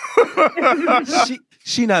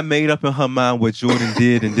 She not made up in her mind what Jordan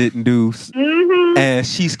did and didn't do. Mm-hmm. And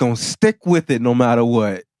she's going to stick with it no matter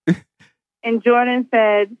what. And Jordan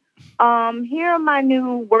said, here are my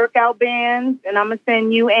new workout bands, and I'm going to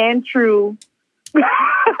send you and True.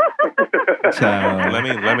 Child.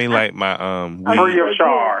 Let me light my weed. Free of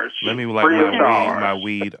charge. Let me light Free of charge. my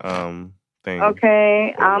weed thing.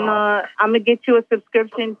 Okay, I'm gonna get you a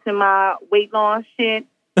subscription to my weight loss shit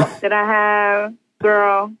that I have,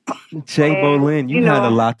 girl. Jay Bolin, you had a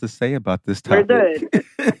lot to say about this We're topic. good.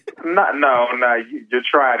 No, you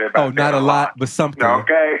tried it. Oh, not a lot, but something.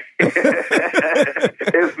 Okay.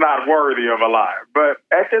 It's not worthy of a lie. But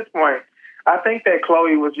at this point, I think that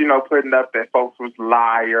Khloe was, putting up that folks was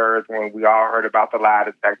liars when we all heard about the lie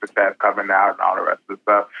detector test coming out and all the rest of the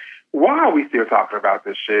stuff. Why are we still talking about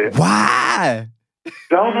this shit? Why?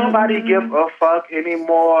 Don't nobody give a fuck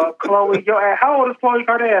anymore. Khloe, how old is Khloe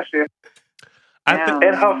Kardashian?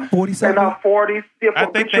 In her 47? In her 40s. I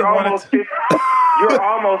think they you're wanted almost 50. You're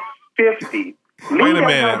almost 50. Wait a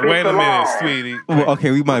minute, sweetie. Well, okay,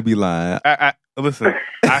 we might be lying. I listen.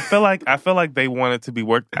 I feel like they want it to be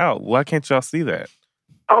worked out. Why can't y'all see that?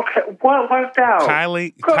 Okay, what worked out?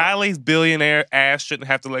 Kylie's billionaire ass shouldn't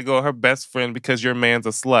have to let go of her best friend because your man's a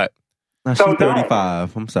slut. No, So she's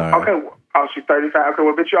 35. I'm sorry. Okay, she's 35. Okay,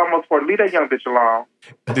 well, bitch, you're almost 40. Leave that young bitch alone.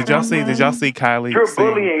 Did y'all see Kylie? You're sing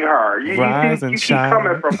bullying her. You keep Shine.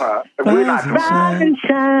 coming from her. We're not doing Rise and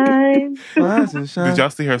shine. Rise and shine. Did y'all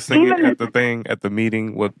see her singing at the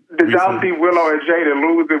meeting? Did y'all see Willow and Jada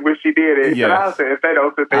lose it when she did it? Yes. And I said, if they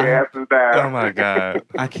don't sit their asses down. Oh my God.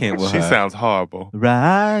 I can't with She her. sounds horrible.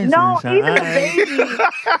 Rise No, and shine. even the baby.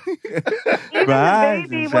 Even Rise the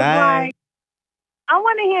baby and was shine. like, I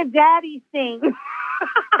want to hear Daddy sing.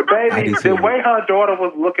 Baby, the way her daughter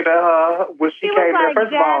was looking at her when she came was in, like, first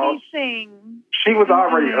of all, Daddy sing. she was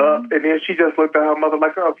already up, and then she just looked at her mother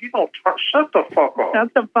like, girl, if you don't shut the fuck up.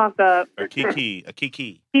 Shut the fuck up. A Kiki.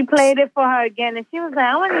 He played it for her again, and she was like,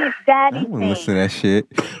 I want to hear Daddy I sing. wouldn't listen to that shit.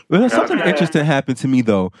 Well, something interesting happened to me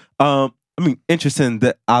though. Interesting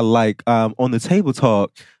that I like on the table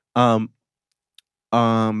talk.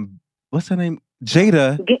 What's her name?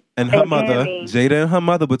 Jada and her mother. Gammy. Jada and her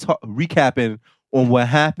mother were recapping on what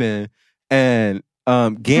happened, and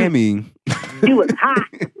Gammy. She was hot.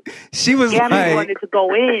 She was Gammy like, wanted to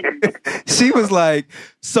go in. she was like,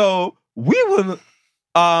 so we will.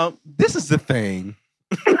 This is the thing.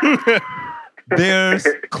 There's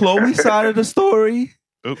Chloe's side of the story.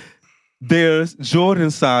 Oop. There's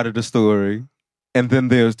Jordan's side of the story, and then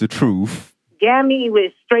there's the truth. Gammy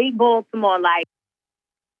was straight Baltimore, like,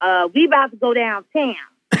 we about to go downtown.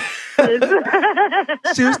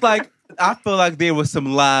 She was like, I feel like there was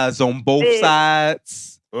some lies on both Big.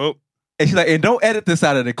 sides. Oh. And she's like, and don't edit this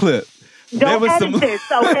out of the clip. Don't edit this,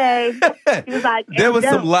 okay? She was like, there was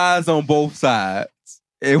some don't. lies on both sides.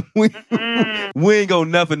 And we ain't gonna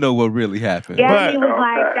never know what really happened. Gammy But- was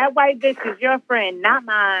like, that white bitch is your friend, not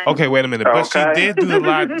mine. Okay, wait a minute. But she Okay. did do the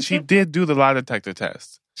lie. She did do the lie detector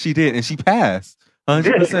test. She did, and she passed.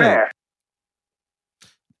 100%. Yeah.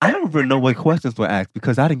 I don't even know what questions were asked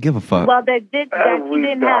because I didn't give a fuck. Well, that she we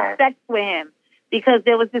didn't have sex with him because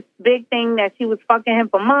there was this big thing that she was fucking him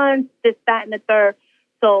for months, this, that, and the third.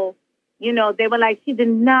 So, you know, they were like, she did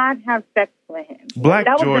not have sex with him. Black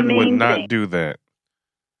That was the Jordan would main not thing. do that.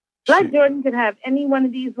 Black Jordan could have any one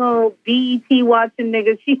of these little BET watching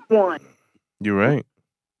niggas she wants. You're right.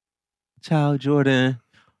 Child Jordan.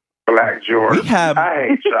 Black Jordan. We have- I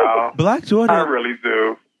hate y'all. Black I Jordan. really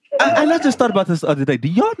do. And I just thought about this the other day. Do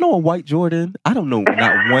y'all know a white Jordan? I don't know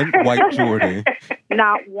not one white Jordan.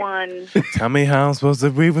 Not one. Tell me how I'm supposed to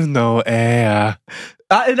breathe with no air.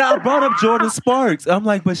 And I brought up Jordan Sparks. I'm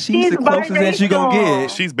like, but she's He's the closest that you gonna biracial.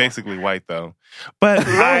 get. She's basically white though. But she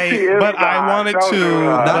is I not. wanted Don't to. do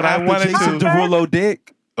that. Not But I after wanted Jason to. Derulo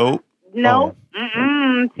dick. Oh, No.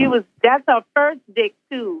 She was, that's her first dick,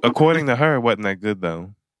 too. according to her, it wasn't that good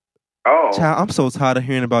though. Oh. Child, I'm so tired of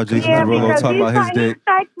hearing about Jason Yeah, Derulo because talking about his dick. He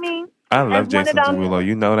strikes me I love as one Jason of them- Derulo.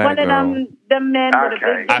 You know that one of girl. them men with a big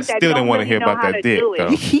Okay. dick I that still don't didn't wanna really hear know about how that to dick, do it. though.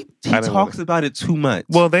 He I didn't talks wanna- about it too much.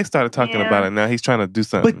 Well, they started talking Yeah. about it now. He's trying to do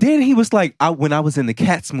something. But then he was like, when I was in the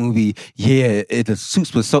Cats movie,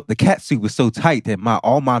 the cat suit was so tight that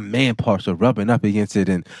all my man parts were rubbing up against it,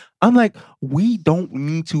 and I'm like, we don't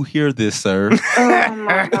need to hear this, sir. Oh,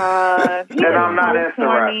 my God. And I'm not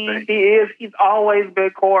interested. He's always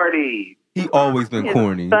been corny. He always been He's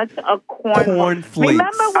corny. such a corn. Corn flakes.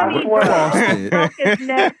 Remember when he Frosted. broke his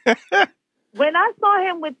neck? When I saw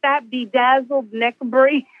him with that bedazzled neck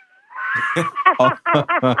brace, Oh.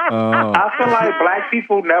 I feel like black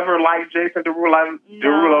people never liked Jason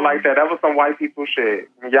Derulo like that. That was some white people shit.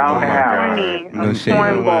 Y'all Oh can my have God. it. No shade.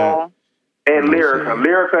 cornball. And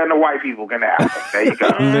Lyrica and the white people can have it. There you go.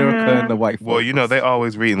 Lyrica and the white folks. Well, you know, they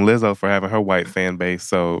always reading Lizzo for having her white fan base.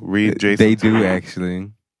 So read Jason. They do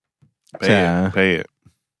actually. Pay Child. it. Pay it.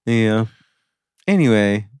 Yeah.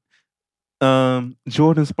 Anyway,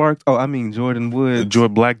 Jordan Sparks. Oh, I mean Jordan Woods.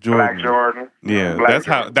 Black Jordan. Black Jordan. Yeah, Black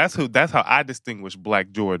that's how I distinguish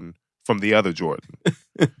Black Jordan from the other Jordan.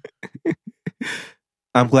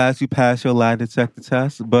 I'm glad you passed your lie detector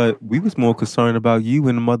test, but we was more concerned about you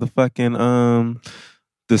and the motherfucking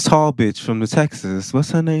this tall bitch from the Texas.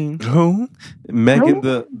 What's her name? Who? Megan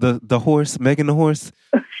the horse. Megan the horse.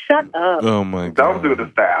 Shut up. Oh my god! Don't do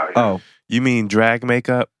the style. Oh, You mean drag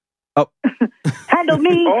makeup? Handle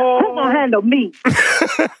me. Oh. Who's gonna handle me?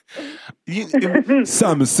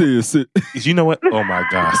 Simon says it. You know what? Oh my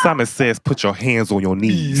god! Simon says, "Put your hands on your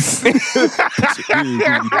knees."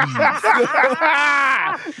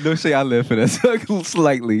 No shade, I live for that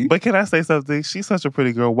slightly. But can I say something? She's such a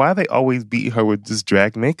pretty girl. Why they always beat her with just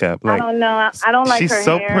drag makeup? I don't know. I don't like she's her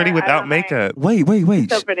so hair. pretty I without don't like- makeup. Wait.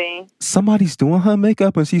 So pretty. Somebody's doing her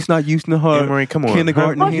makeup and she's not using her Anne-Marie, come on.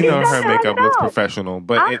 kindergarten Her, you know hands. her does it makeup looks herself. professional,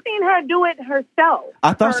 but I've seen her do it herself.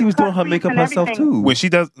 I thought she was doing her cut makeup crease and herself everything. too. when she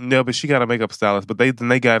does, no, but she got a makeup stylist. But they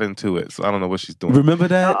got into it, so I don't know what she's doing. Remember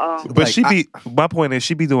that? Uh-oh. But Like, my point is,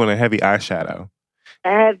 she be doing a heavy eyeshadow.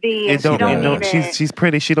 Heavy. It don't, don't it don't, need it. she's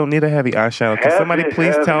pretty. She don't need a heavy eyeshadow. Can somebody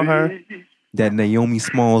please tell her? that Naomi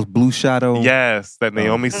Smalls blue shadow. Yes, that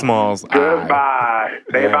Naomi Smalls. eye. Goodbye.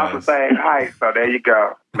 They about the Yes. same height, so there you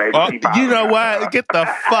go. Maybe Oh, she bought you know it. what? Get the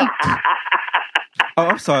fuck. Oh,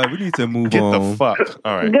 I'm sorry. We need to move Get on. the fuck.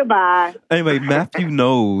 All right. Goodbye. Anyway, Matthew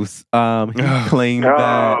Knowles, he claimed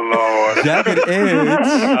that Lord. Jagged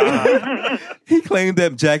Edge. He claimed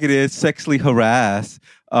that Jagged Edge sexually harassed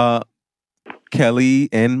Kelly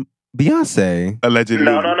and Beyonce. Allegedly.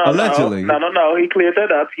 No. Allegedly. No. He cleared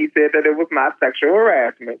that up. He said that it was not sexual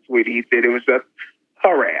harassment, sweetie. He said it was just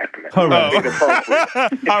harassment. Harassment.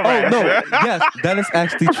 Inappropriate. All right. Oh no! Yes, that is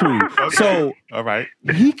actually true. So All right.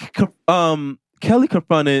 Kelly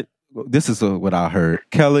confronted. This is what I heard.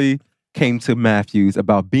 Kelly came to Matthews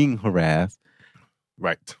about being harassed.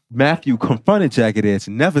 Right. Matthew confronted Jagged Edge,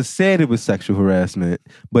 never said it was sexual harassment,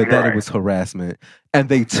 but that it was harassment. And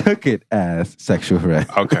they took it as sexual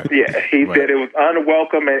harassment. Okay. Yeah, he said it was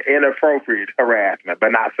unwelcome and inappropriate harassment,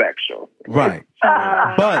 but not sexual. Right.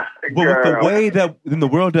 But with the way that, in the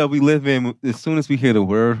world that we live in, as soon as we hear the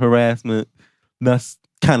word harassment, that's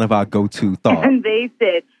kind of our go-to thought. And they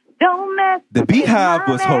said, don't mess The with Beehive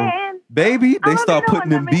my was man. baby. They Oh, start no, putting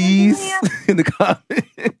no, them no, bees no, in the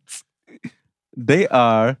comments. They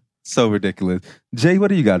are so ridiculous. Jay, what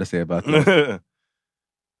do you got to say about this?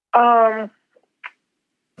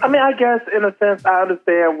 I mean, I guess in a sense, I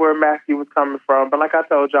understand where Matthew was coming from, but like I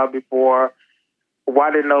told y'all before,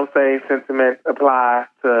 why did no same sentiment apply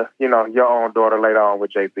to, your own daughter later on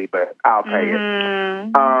with Jay-Z, but I'll pay it.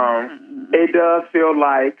 It does feel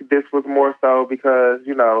like this was more so because,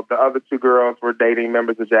 the other two girls were dating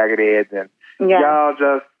members of Jagged Edge, and y'all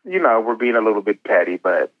just, were being a little bit petty,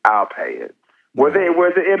 but I'll pay it. Was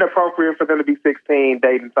it inappropriate for them to be 16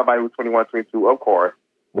 dating somebody who was 21, 22? Of course.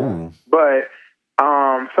 Ooh. But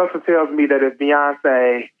something tells me that if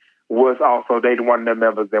Beyonce was also dating one of their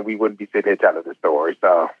members, then we wouldn't be sitting here telling the story.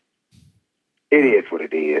 So it is what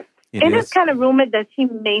it is. It is kind of rumored that she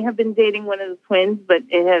may have been dating one of the twins, but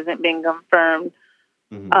it hasn't been confirmed.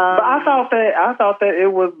 Mm-hmm. But I thought that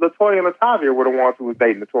it was Latoya and Latavia were the ones who was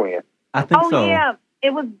dating the twins. I think so. Oh, yeah.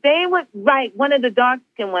 It was, they were, right, one of the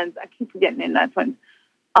dark-skinned ones. I keep forgetting they're not twins.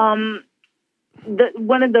 One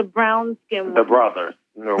of the brown-skinned ones. The brothers.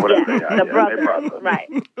 Whatever they are. The Yeah, brothers, they brothers. right.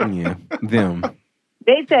 Yeah, them.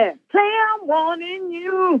 They said, play I'm wanting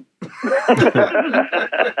you.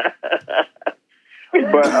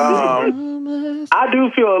 But I do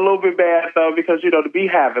feel a little bit bad though because the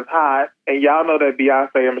Beehive is hot, and y'all know that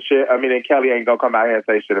Beyonce and Kelly ain't gonna come out here and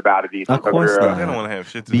say shit about it either. Of course not. They don't want to have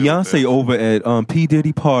shit to do Beyonce with over at P.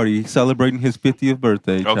 Diddy party celebrating his 50th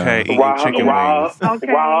birthday. this. Okay, eating While chicken wings. her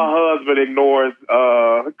husband ignores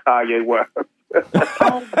Kanye West.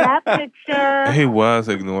 Oh, that picture. He was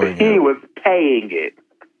ignoring He him. was paying it.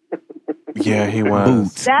 Yeah, he was.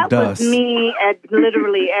 Boots, That dust. was me at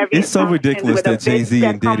literally every It's so function ridiculous with a that Jay-Z bitch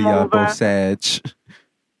and that Diddy come are over. both sad.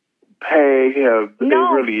 Pay him.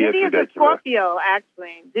 No, it really Diddy is is a ridiculous. Scorpio,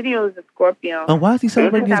 actually. Diddy was a Scorpio. Oh, why is he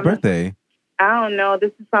celebrating his birthday? I don't know.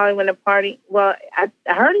 This is probably when the party. Well, I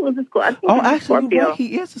heard he was a Scorpio. I think Oh, he was a actually, Scorpio. you're right.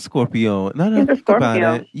 He is a Scorpio. Now that I He's a think about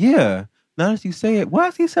Scorpio. it, yeah. Now that you say it, why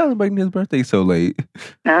is he celebrating his birthday so late?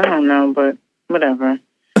 I don't know, but whatever.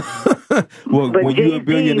 Well, But when you're a Jay-Z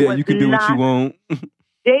billionaire, you can do what you was want.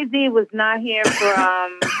 Jay-Z was not here for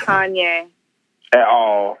Kanye At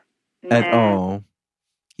all. At Nah. all.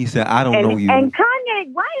 He said, I don't know you. And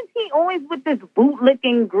Kanye, why is he always with this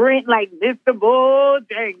bootlicking grin like Mr.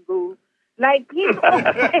 Bojangles? Like he's always...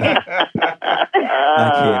 I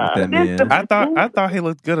can't with that man. I thought he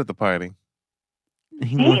looked good at the party.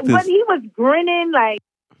 He But wants this. he was grinning like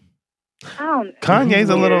I don't know.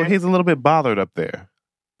 Kanye's he's a little bit bothered up there.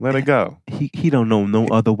 Let it go. He don't know no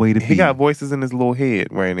other way to be. He got voices in his little head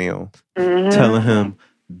right now. Mhm. telling him,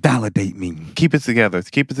 validate me. Keep it together.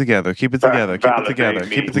 Keep it together. Keep it together. Keep it together. Validate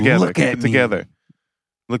Keep it me. together. Look Keep at it me. together.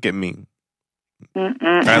 Look at me.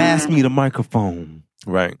 Pass me the microphone.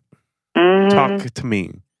 Right. Mhm. Talk to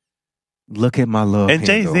me. Look at my love And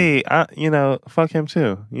handle. Jay-Z, fuck him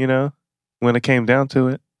too, when it came down to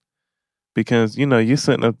it. Because, you're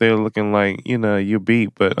sitting up there looking like, you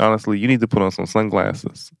beat, but honestly, you need to put on some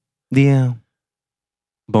sunglasses. Yeah.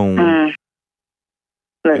 Boom. Mm.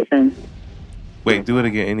 Listen. Wait, do it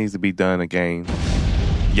again. It needs to be done again.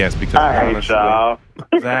 Yes, because I hate honestly, y'all.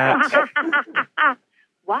 that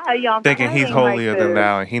Why are y'all thinking he's playing holier like than this?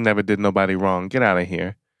 thou and he never did nobody wrong. Get out of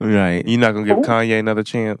here. Right. You're not going to give Oh. Kanye another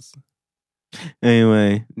chance?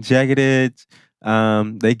 Anyway, Jagged Edge,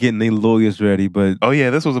 they getting their lawyers ready, but Oh, yeah,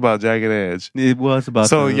 this was about Jagged Edge. it was about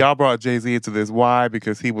So them. y'all brought Jay-Z into this. Why?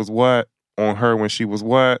 Because he was what? On her when she was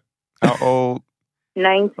what? How old?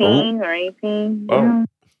 19 or 18. Oh. Yeah.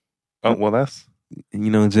 Oh, well, that's...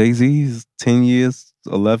 Jay-Z's 10 years,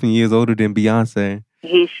 11 years older than Beyonce.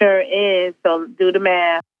 He sure is. So do the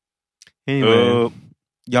math. Anyway,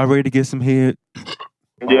 y'all ready to get some head?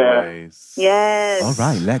 Yeah. Always. Yes. All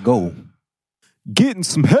right, let go. Getting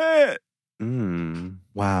some head.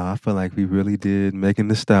 Wow, I feel like we really did Megan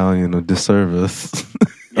Thee Stallion a disservice.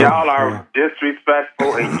 Y'all are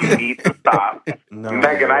disrespectful and you need to stop. No.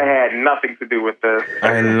 Megan, I had nothing to do with this.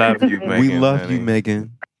 I love you, Megan. We love honey. you,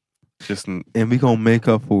 Megan. Just And we gonna make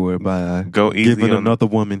up for it by go easy giving on another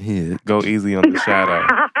woman head. Go easy on the shadow.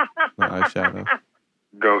 The eyeshadow.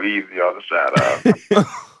 Go easy on the shadow.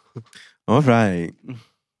 All right.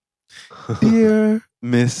 Dear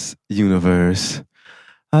Miss Universe,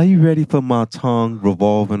 are you ready for my tongue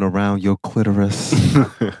revolving around your clitoris?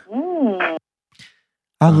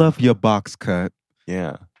 I love your box cut.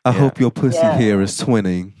 Yeah. I hope your pussy hair is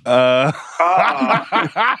twinning.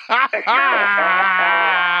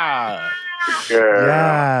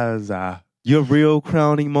 Yes. Your real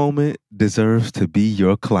crowning moment deserves to be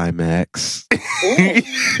your climax.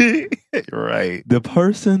 Right. The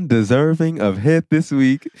person deserving of head this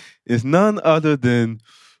week is none other than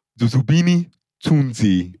Zuzubini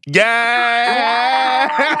Tunzi. Yeah.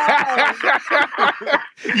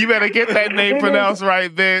 You better get that name pronounced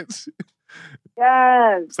right, bitch.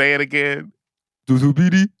 Yes. Say it again.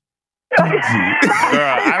 Zuzubini Tunzi.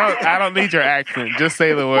 Girl, I don't need your accent. Just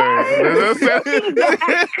say the word.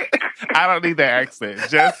 I don't need that accent.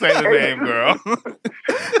 Just say the name, girl.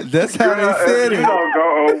 That's how they said You it. don't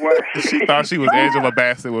go away. She thought she was Angela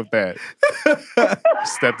Bassett with that.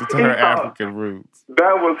 Stepped into her African roots.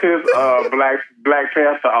 That was his Black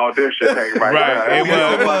Panther audition thing right Right,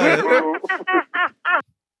 there. it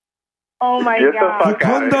Oh my Get the God. fuck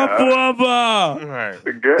out of here. Forever. Right.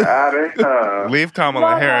 Get out of here. Leave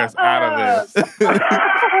Kamala Harris out of this.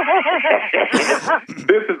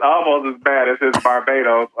 This is almost as bad as his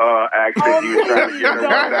Barbados accent you were trying to get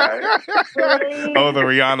her today. Oh, the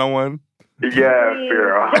Rihanna one? Yes,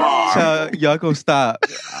 girl. Y'all go stop.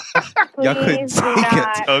 Y'all couldn't Please do take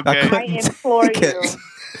not. it. Okay. I I couldn't implore take you. it.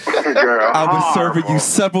 Girl, I was serving horrible. you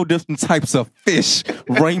several different types of fish,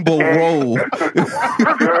 rainbow roll. Girl.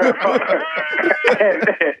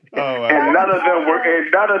 Oh, And none of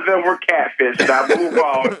them were catfish. Now move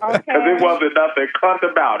on, because it wasn't nothing cunt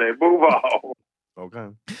about it. Move on. Okay.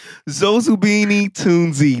 Zozubini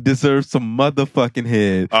Tunzi deserves some motherfucking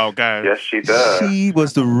head. Okay. Yes, she does. She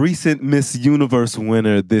was the recent Miss Universe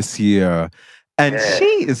winner this year, and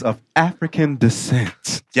she is of African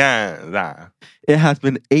descent. Yeah. It has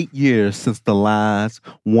been 8 years since the last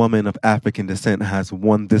woman of African descent has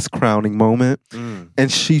won this crowning moment,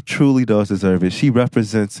 and she truly does deserve it. She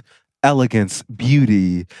represents elegance,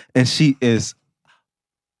 beauty, and she is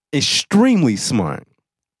extremely smart.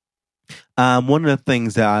 One of the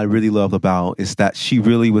things that I really love about is that she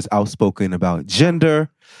really was outspoken about gender,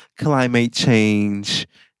 climate change,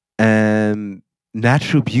 and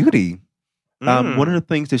natural beauty. One of the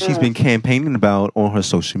things that she's been campaigning about on her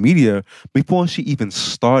social media before she even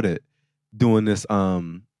started doing this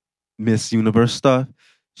Miss Universe stuff,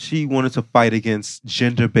 she wanted to fight against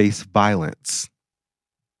gender-based violence.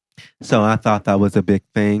 So I thought that was a big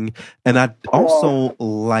thing. And I also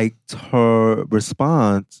liked her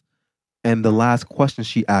response and the last question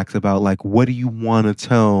she asked about, like, what do you want to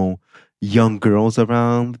tell young girls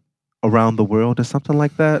around the world or something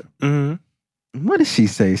like that? Mm-hmm. What did she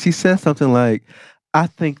say? She said something like, I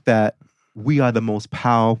think that we are the most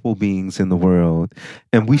powerful beings in the world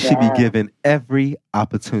and we should be given every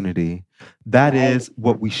opportunity. That is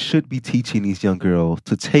what we should be teaching these young girls,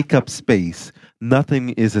 to take up space.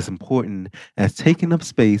 Nothing is as important as taking up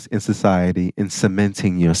space in society and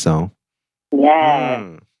cementing yourself.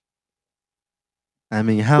 Yeah. I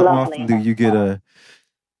mean, how Lovely. often do you get a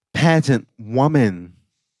pageant woman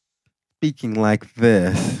speaking like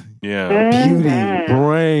this? Yeah. Beauty,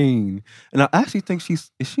 brain. And I actually think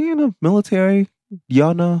is she in the military?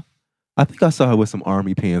 Y'all know? I think I saw her with some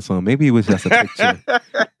army pants on. Maybe it was just a picture.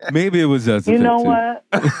 Maybe it was just a You picture. know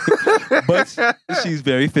what? But she's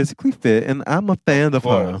very physically fit, and I'm a fan of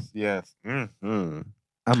her. Yes. Mm-hmm.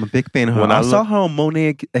 I'm a big fan of her. When I I saw her on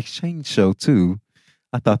Monet Exchange show, too.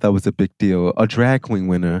 I thought that was a big deal. A drag queen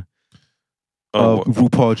winner of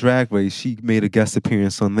RuPaul Drag Race. She made a guest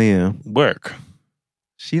appearance on there. Work.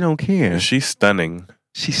 She don't care. She's stunning.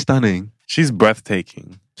 She's stunning. She's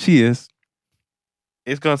breathtaking. She is.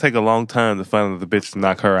 It's going to take a long time to find the bitch to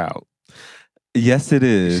knock her out. Yes, it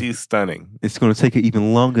is. She's stunning. It's going to take an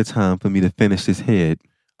even longer time for me to finish this head.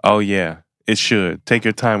 Oh, yeah. It should. Take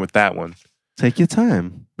your time with that one. Take your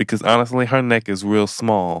time. Because honestly, her neck is real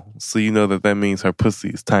small. So you know that means her pussy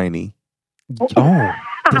is tiny. Oh,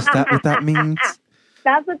 is that what that means?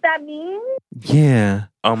 That's what that means? Yeah.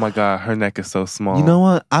 Oh my God, her neck is so small. You know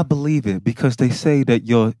what? I believe it because they say that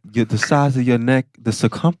the size of your neck, the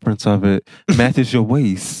circumference of it, matches your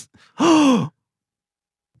waist. Oh.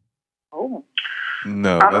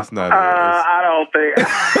 No, that's not it. I don't think.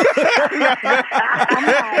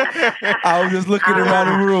 I was just looking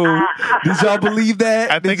around the room. Did y'all believe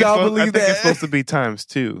that? I think it's supposed to be times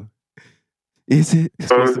 2. Is it? It's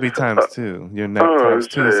supposed to be times 2. Your neck times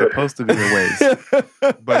 2 is supposed to be your waist.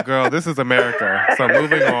 But girl, this is America. So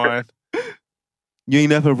moving on. You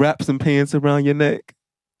ain't never wrapped some pants around your neck?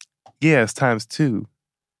 Yeah, it's times 2.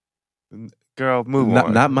 Girl, move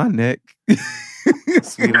on. Not my neck.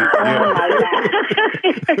 Sweetie,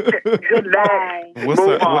 Goodbye.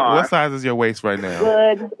 what size is your waist right now?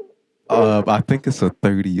 Good. I think it's a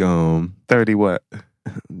 30. 30 what?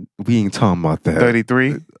 We ain't talking about that.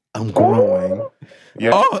 33? I'm growing.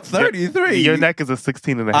 33. Your neck is a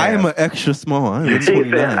 16 and a half. I am an extra small. I'm He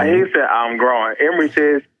 29. said, I'm growing. Emery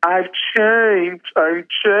says, I've changed. I'm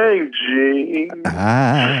changing.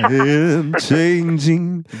 I am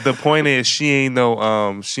changing. The point is, she ain't no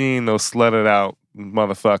slutted out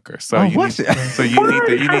motherfucker. So Oh, you what's need, it? so you need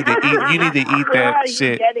to eat Where are that you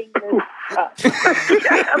shit. getting this stuff?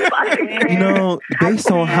 You know,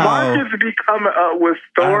 based on how Marcus be coming up with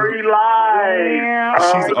storylines.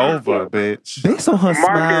 She's over, bitch. based on her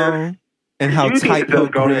smile and how you need tight to her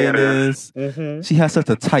just go grin ahead is, she has such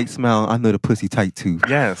a tight smile. I know the pussy tight too.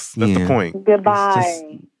 Yes, that's the Yeah. point. Goodbye. Just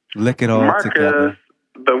lick it all together. Marcus,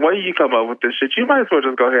 the way you come up with this shit, you might as well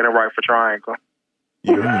just go ahead and write for Triangle.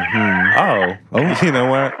 Mhm. Oh, you know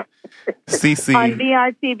what? CC. On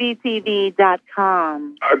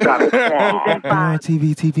brtbtv.com. Season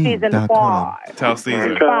TVTV.com. 5. Tell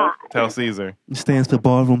Caesar. Five. Tell Caesar. It stands for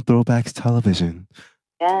Ballroom Throwbacks Television.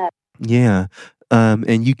 Yeah. Yeah.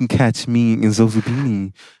 And you can catch me in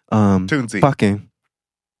Zozubini. Toonsy. Fucking.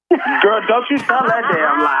 Girl, don't you tell that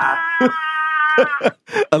damn lie.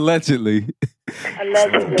 Allegedly.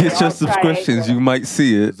 Allegedly. Get your On subscriptions. You might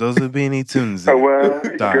see it. Zozubini Toonsy. Well,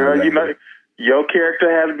 girl, you know, your character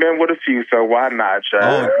has been with a few, so why not, Oh,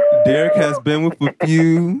 child? Derek has been with a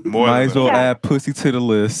few. More Might than as well that. add pussy to the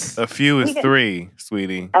list. A few is 3,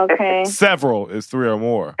 sweetie. Okay. Several is 3 or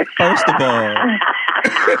more. First of all,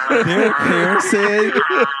 Derek Harris said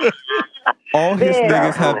all his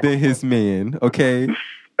niggas have been his man. Okay.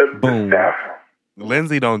 Boom.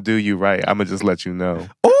 Lindsay don't do you right. I'm gonna just let you know.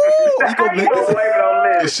 Oh, you gonna You make don't this? blame it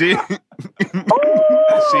on Liz. She.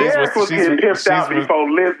 Derek was getting pimped out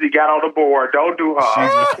before Lindsay got on the board. Don't do her.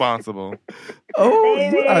 She's responsible. Oh,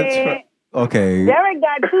 Baby. you are okay. Derek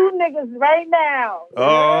got 2 niggas right now.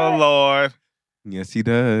 Oh Lord. Yes, he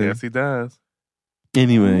does. Yes, he does.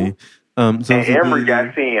 Anyway, so And Emery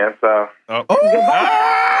got 10, so. Oh.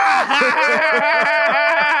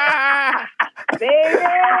 Baby.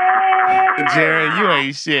 Jared, you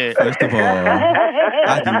ain't shit. First of all,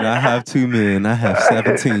 I do not have 2 men. I have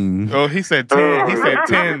 17. Oh, he said 10. He said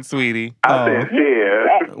 10, sweetie. I said 10.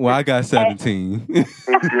 Well, I got 17. Damn,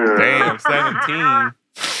 17.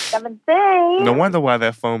 17. No wonder why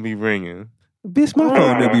that phone be ringing. Bitch, my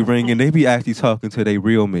phone they be ringing. They be actually talking to their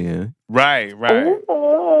real man. Right.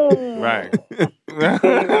 Ooh. Right.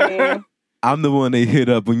 I'm the one they hit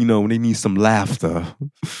up when when they need some laughter,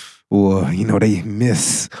 or they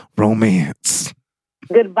miss romance.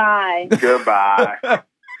 Goodbye. Goodbye.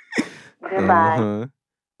 Goodbye.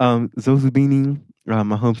 Zozubini, I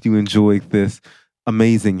hope you enjoyed this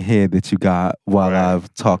amazing head that you got while Right.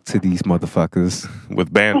 I've talked to these motherfuckers.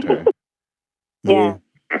 With banter. Yeah.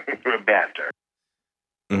 Banter.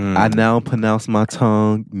 Mm. I now pronounce my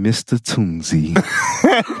tongue Mr. Toonsy.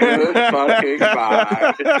 Good fucking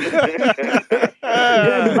bye.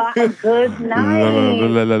 Goodbye. Good night.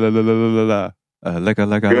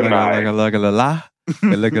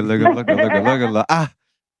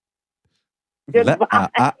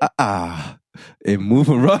 And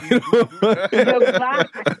moving right over. Goodbye.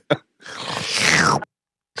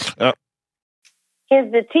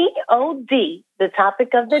 Here's the TOD, the topic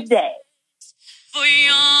of the day. For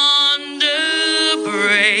yonder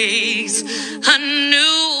breaks a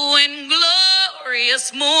new and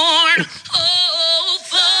glorious morn. Oh,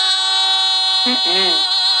 fall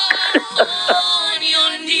on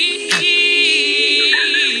your knees.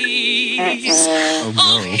 Oh, no.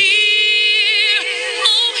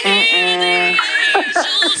 Hear the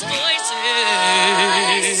angels' voices.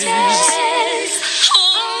 Oh,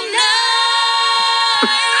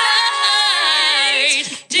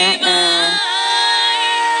 night divine.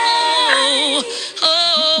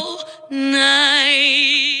 Oh,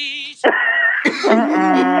 night.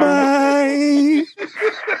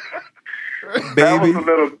 That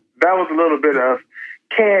was a little bit of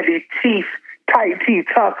Candy Teeth, Tight Teeth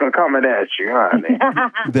Tucker coming at you, honey.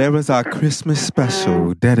 There was our Christmas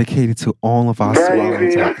special dedicated to all of our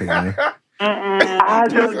swallows out there. I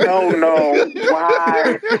just don't know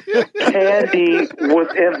why Candy was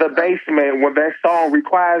in the basement when that song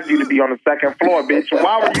requires you to be on the second floor, bitch.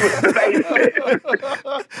 Why were you in the basement?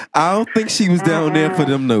 I don't think she was down there for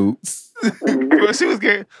them notes. But she was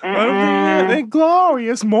getting they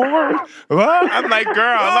glorious more. What? I'm like,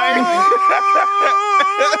 girl, like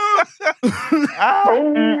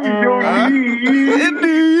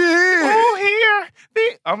oh, here.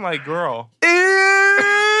 I'm like, girl. She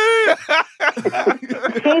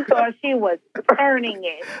thought she was turning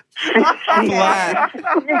it. Flat.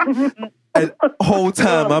 And whole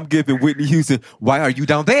time I'm giving Whitney Houston, why are you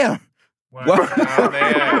down there? What? Down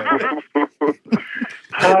there.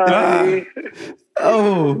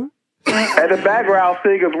 Oh. And the background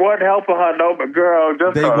singers wasn't helping her, no, but girl,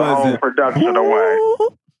 just They her whole wasn't. production away.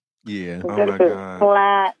 Yeah. Oh my god.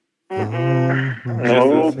 Flat.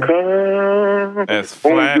 Oh, come As on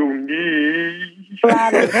flat, your knees.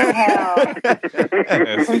 Flat as hell.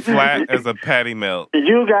 as flat as a patty melt.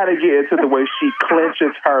 You gotta get into the way she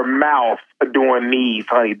clenches her mouth doing knees,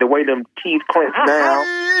 honey. The way them teeth clench down.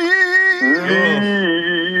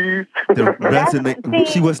 The resonate.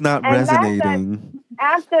 She was not And that's resonating.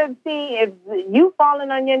 After, see, if you falling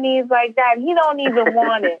on your knees like that, he don't even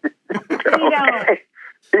want it. He don't.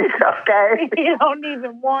 Okay. He don't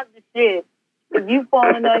even want the shit. If you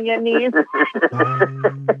falling on your knees.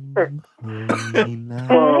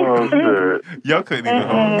 Oh, shit. Y'all couldn't even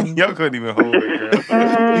hold it. Y'all couldn't even hold it,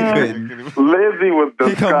 girl. Lizzie was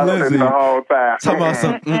Here come Lizzie. disgusting the whole time. Talking about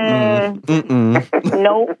some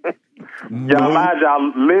Nope. Y'all mind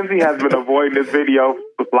y'all, Lizzie has been avoiding this video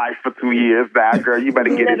like for 2 years now, girl. You better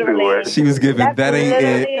get into Literally. it. She was giving That's that ain't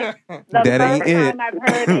literally it. the That ain't first it. time I've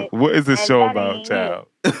heard it. What is this And show that about, ain't child?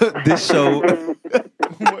 This show.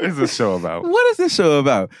 What is this show about? What is this show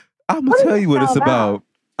about? I'm gonna tell you what it's about.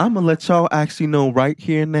 I'm gonna let y'all actually know right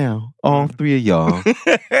here and now. All three of y'all.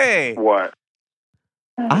 Hey. What?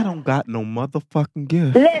 I don't got no motherfucking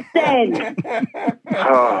gift. Listen,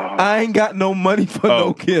 Oh. I ain't got no money for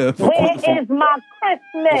no gift where is my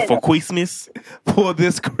Christmas? For Christmas? for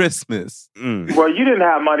this Christmas. Well, you didn't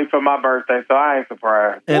have money for my birthday, so I ain't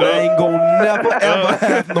surprised. And I ain't gonna never ever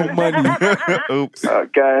have no money. Oops.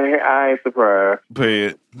 Okay, I ain't surprised. Pay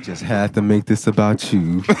it. Just had to make this about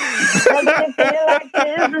you. Doesn't it feel like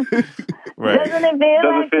this? Right. Doesn't it feel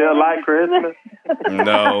Does like it feel like Christmas?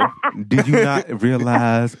 No. Did you not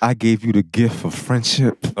realize I gave you the gift of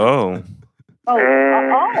friendship? Oh.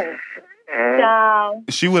 Oh. Child.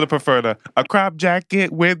 She would have preferred a crop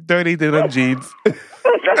jacket with dirty denim jeans. Is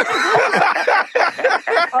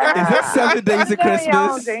that 7 days of Christmas?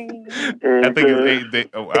 I think it's 8 days.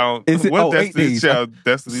 Oh, I don't. Is it- what 8 Destiny days. Child?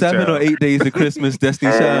 Destiny 7 or Child. 8 days of Christmas,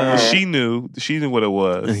 Destiny Child. She knew what it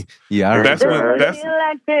was. Yeah, I heard That's that. when That's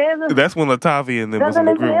that's when Latavia and them was in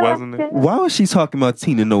the group, wasn't it? Why was she talking about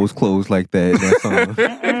Tina Knowles clothes like that in that song?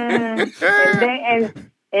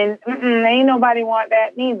 ain't nobody want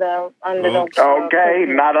that neither under those. Okay,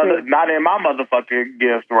 not in my motherfucking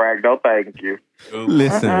gift rack. No, thank you.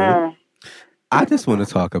 Listen, I just want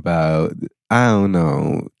to talk about, I don't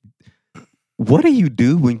know, what do you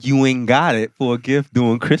do when you ain't got it for a gift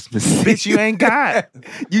during Christmas? Bitch, you ain't got.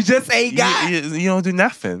 You just ain't got. You don't do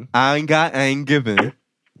nothing. I ain't got, I ain't giving.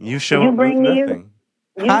 You show You up with bring me- nothing.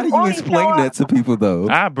 How do you explain that to people though?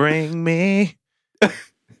 I bring me.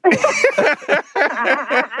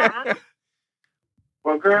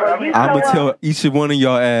 Well, girl, I mean, I'm gonna tell each one of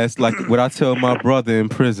y'all ass like what I tell my brother in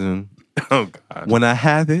prison. Oh God. When I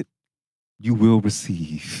have it, you will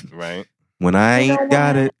receive. Right. When I ain't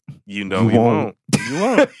got it, You know You you won't. won't. You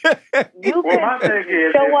won't. You well, my thing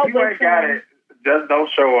is, show up if you with ain't got some- it, just don't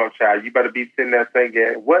show up, child. You better be sitting there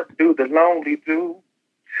singing, "What do the lonely do?"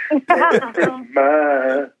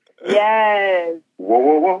 Christmas. Yes. Whoa,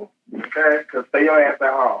 whoa, whoa. Okay, because stay your ass at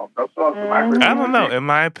home. Don't show up to my Christmas. I don't know. In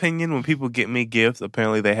my opinion, when people get me gifts,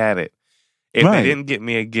 apparently they had it. If Right. they didn't get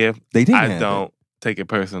me a gift, they didn't. I have don't take it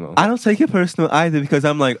personal. I don't take it personal either because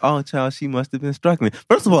I'm like, oh, child, she must have been struggling.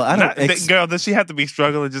 First of all, I don't. Girl, does she have to be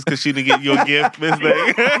struggling just because she didn't get your gift, Miss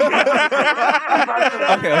Thing?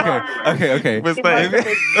 Okay. Miss Thing.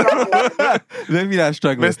 Let me not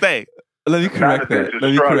struggle. Miss Thing. Let me correct Not that. that Let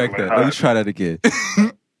me you're correct struggling, that. Let me huh? try that again.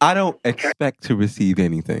 I don't expect to receive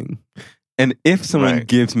anything. And if someone Right.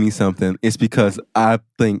 gives me something, it's because I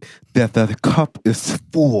think that the cup is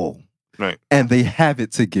full. Right. And they have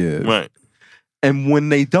it to give. Right. And when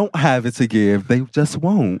they don't have it to give, they just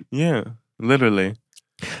won't. Yeah. Literally.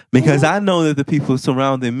 Because I know that the people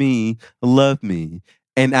surrounding me love me.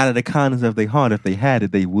 And out of the kindness of their heart, if they had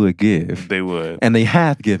it, they would give. They would. And they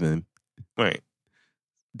have given. Right.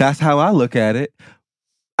 That's how I look at it.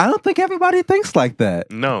 I don't think everybody thinks like that.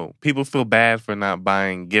 No. People feel bad for not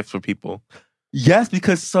buying gifts for people. Yes,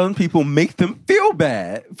 because some people make them feel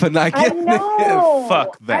bad for not I getting know. it.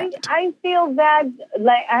 Fuck that. I feel bad.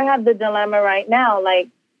 Like, I have the dilemma right now. Like,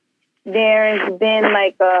 there's been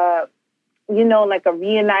like a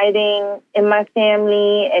reuniting in my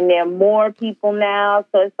family, and there are more people now.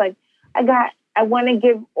 So it's like, I want to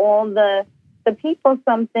give all the people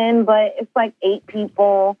something, but it's like 8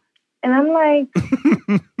 people. And I'm like,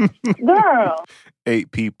 girl. 8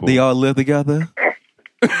 people. They all live together?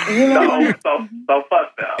 You know, So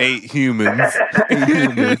fuck them. 8 humans. 8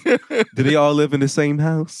 humans. Do they all live in the same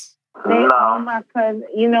house? they all my cousin,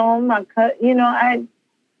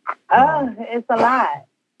 it's a lot.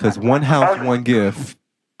 Because one house, one gift.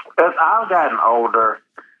 As I've gotten older,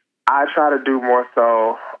 I try to do more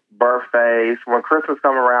so birthdays. When Christmas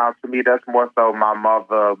come around, to me, that's more so my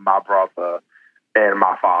mother, my brother, and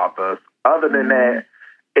my father's. Other than that,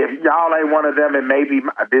 if y'all ain't one of them, and maybe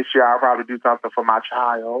this year I'll probably do something for my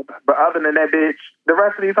child. But other than that, bitch, the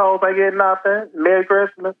rest of these hoes ain't getting nothing. Merry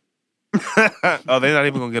Christmas. Oh, they're not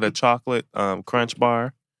even going to get a chocolate crunch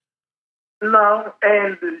bar? No,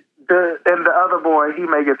 and the other boy, he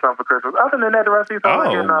may get something for Christmas. Other than that, the rest of these hoes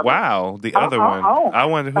ain't getting Oh, nothing. wow. The other one. I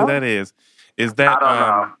wonder who that is. Is that...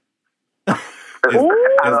 I don't know.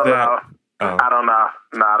 Oh. I don't know.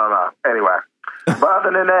 No, I don't know. Anyway. But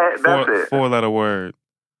other than that, that's it. 4-letter word.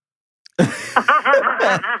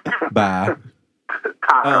 Bye.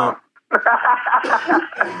 Taco.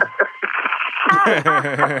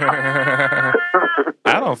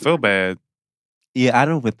 I don't feel bad. Yeah, I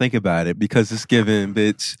don't even think about it because it's given,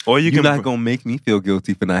 bitch. Or You're not going to make me feel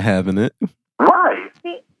guilty for not having it. Right.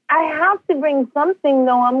 See, I have to bring something,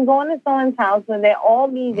 though. I'm going to someone's house where they'll all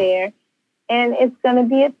be there, and it's going to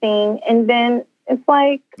be a thing. And then it's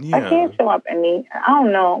like, I can't show up and eat. I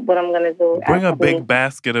don't know what I'm going to do. Bring a big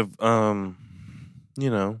basket of, Bubble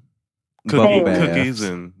cookies baths.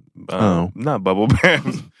 and, not bubble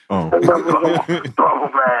baths. Bubble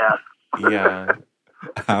bath. Yeah.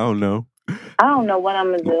 I don't know. I don't know what I'm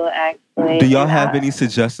going to do, actually. Do y'all have any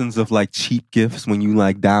suggestions of like cheap gifts when you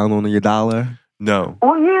like down on your dollar? No.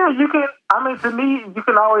 Well, yeah, you can. I mean, to me, you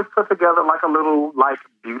can always put together like a little like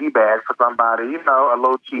beauty bag for somebody. You know, a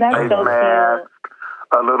little cheap That's face so mask,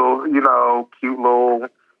 a little, cute little,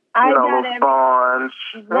 little sponge.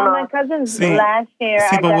 Well, my cousin's last year.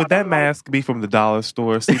 But would that mask be from the dollar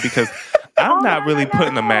store? See, because I'm not really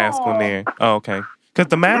putting a mask on there. Oh, okay. Because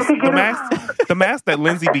the mask that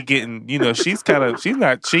Lindsay be getting, she's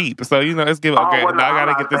not cheap. So, let's give now I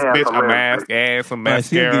gotta get this bitch a mask and some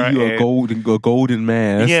mascara. She'll give you a golden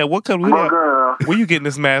mask. Yeah, where you getting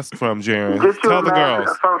this mask from, Jaron? Get Tell the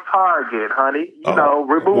girls. From Target, honey.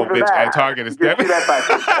 Remove the mask. At Target is Remove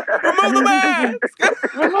the mask.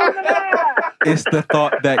 Remove the mask. It's the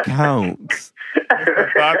thought that counts.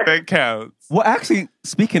 Well, actually,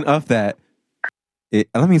 speaking of that,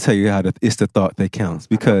 let me tell you it's the thought that counts.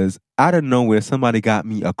 Because out of nowhere, somebody got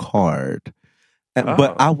me a card.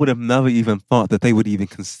 But I would have never even thought that they would even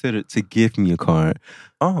consider to give me a card.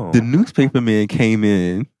 Oh. The newspaper man came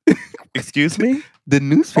in. Excuse me? The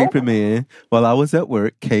newspaper man, while I was at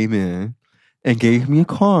work, came in and gave me a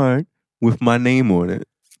card with my name on it.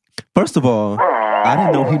 First of all, I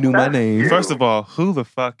didn't know he knew my name. First of all, who the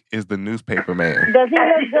fuck is the newspaper man? Does he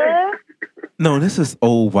look good? No, this is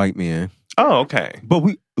old white man. Oh, okay. But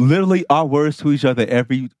we literally, our words to each other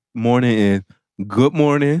every morning is, good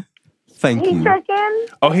morning, thank you.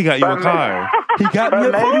 Oh, he got you a card. He got me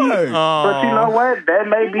a card. But you know what? That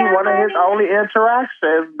may be one of his only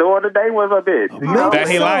interactions during the day with a bitch.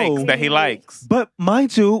 That he likes. But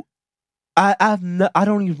mind you, I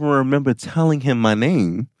don't even remember telling him my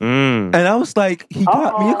name. And I was like, he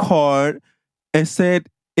got me a card and said,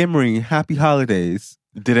 Emery, happy holidays.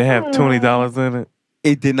 Did it have $20 in it?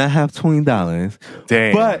 It did not have $20.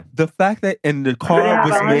 Damn. But the fact that the card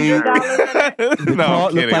was made, the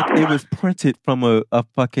card looked like it was printed from a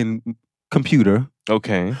fucking computer.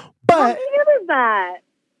 Okay. But the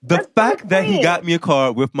That's fact that he got me a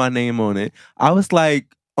card with my name on it, I was like,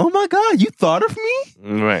 oh my God, you thought of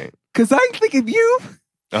me? Right. Because I didn't think of you.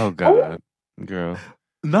 Oh God. Girl.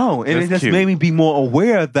 No, and That's it just cute. made me be more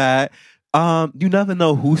aware that you never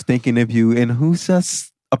know who's thinking of you and who's just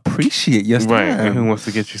appreciate your Right. time. And who wants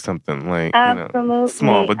to get you something like Absolutely.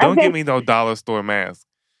 small. But don't give me no dollar store mask.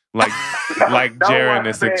 Like Jaron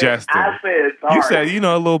is suggesting. I said sorry. You said,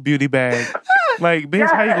 a little beauty bag. Like, bitch,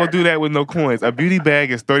 how you gonna do that with no coins? A beauty bag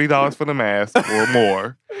is $30 for the mask or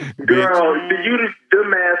more. Girl, the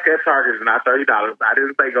mask at Target is not $30. I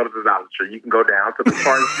didn't say go to the Dollar Tree. You can go down to the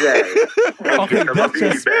Torrance J and Okay, get them a that's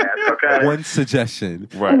beauty just bath, okay? one suggestion.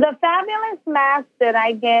 Right. The fabulous mask that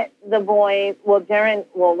I get the boys,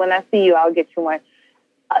 when I see you, I'll get you one.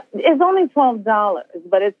 It's only $12,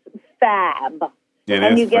 but it's fab. It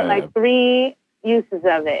and is you get fab. like 3 uses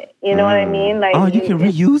of it. You know what I mean? Like Oh, you can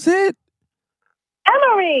reuse it?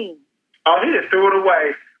 Emery. Oh, he just threw it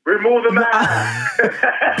away. Remove the mask.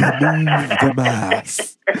 Remove the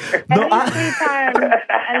mask. No, At least 3 times.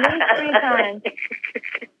 At least 3 times.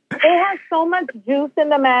 It has so much juice in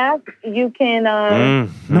the mask. You can no, I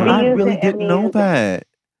reuse really it didn't and know reuse it. that.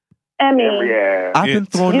 I mean, Yeah. I've been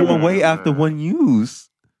throwing them away after one use.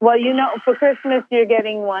 well, for Christmas you're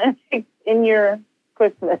getting one in your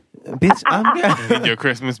Christmas. Bitch, In your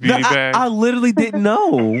Christmas beauty No, bag I literally didn't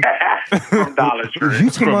know. From Dollar Tree. You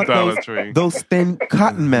from talking Dollar about Tree. those thin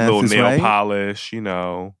cotton Little masks, nail right? polish, you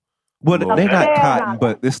know. Well, little- they're not Yeah. cotton,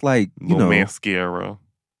 but it's like, you Little know, mascara.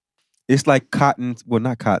 it's like cotton. Well,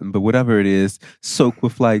 not cotton, but whatever it is, soaked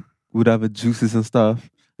with like whatever juices and stuff,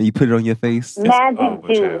 and you put it on your face. Magic Oh,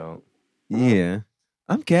 juice. child. Yeah,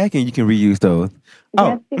 I'm gagging. You can reuse those.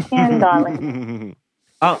 Yes, you can, darling.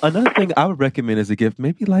 Another thing I would recommend as a gift,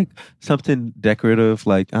 maybe like something decorative,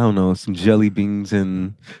 like I don't know, some jelly beans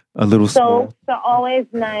and a little small. Soaps are always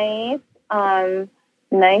nice.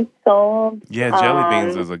 Nice soaps. Yeah, jelly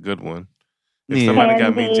beans is a good one. If Yeah. somebody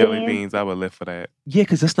got me jelly Candy. beans, I would live for that. Yeah,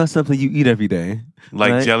 because that's not something you eat every day.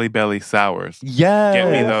 Like Right. Jelly Belly sours. Yeah,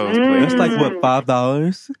 Get me those, That's please. like what,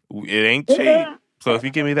 $5? It ain't cheap. So if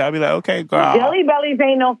you give me that, I'll be like, okay, girl. Jelly bellies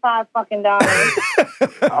ain't no $5 fucking dollars.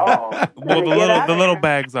 Oh. Well, the little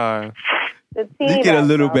bags are The You get a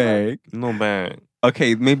little bag. little bag.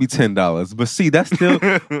 Okay, maybe $10. But see, that's still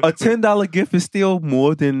a $10 gift is still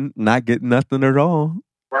more than not getting nothing at all.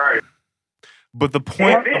 Right. But the And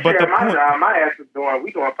point, this but year, the my point. job, my ass is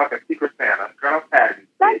we doing fucking Secret Santa. Girl, I'm Patty.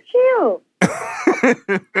 That's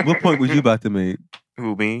cute. What point was you about to make?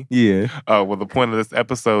 Who, me? Yeah. Oh, well, the point of this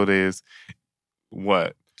episode is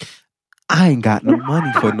what? I ain't got no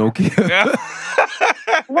money for no gift.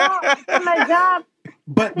 Well, for my job,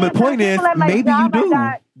 But the point is, people at my maybe you job, I do.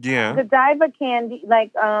 got Yeah. Godiva candy,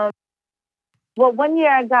 like, well, one year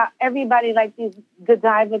I got everybody like these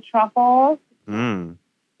Godiva truffles, Mm.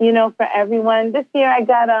 for everyone. This year I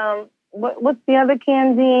got, what's the other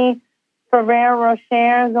candy? Ferrero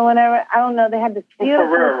Rochers or whatever. I don't know. They had this beautiful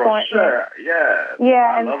Ferrero assortment. Rocher. Yeah. Yeah,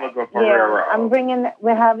 I and love a good Ferrero.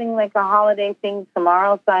 we're having like a holiday thing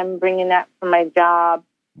tomorrow, so I'm bringing that for my job.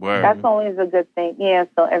 Word. That's always a good thing. Yeah,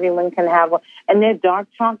 so everyone can have one. And their dark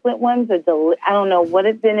chocolate ones are I don't know what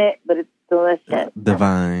it's in it, but it's delicious.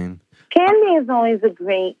 Divine. Candy is always a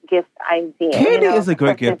great gift idea. Candy is a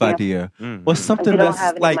great especially gift if you- idea. Mhm. Or something you don't that's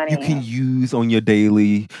have any like money you in can it. use on your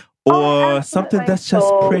daily, or Oh, something absolutely. that's just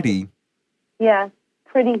So- pretty. Yeah,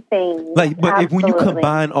 pretty things. Like, but if when you Absolutely.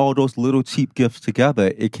 combine all those little cheap gifts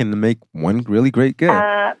together, it can make one really great gift.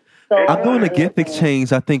 Absolutely. I'm doing a gift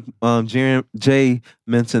exchange. I think Jay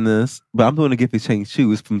mentioned this, but I'm doing a gift exchange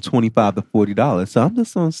too. It's from $25 to $40. So I'm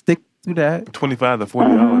just gonna stick to that. $25 to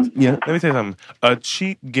 $40. Yeah. Let me tell you something. A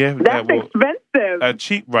cheap gift That's that will expensive.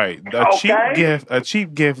 a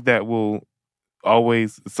cheap gift that will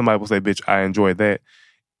always somebody will say, "Bitch, I enjoy that."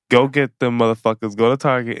 Go get them motherfuckers. Go to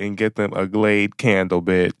Target and get them a Glade candle,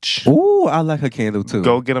 bitch. Ooh, I like a candle too.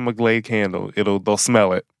 Go get them a Glade candle. They'll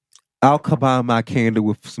smell it. I'll combine my candle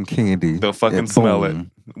with some candy. They'll fucking and smell it.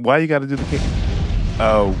 boom. Why you got to do the candy?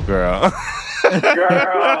 Oh, girl.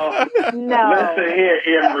 Girl, No. listen here,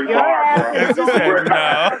 Emery Your ass Barbara. is going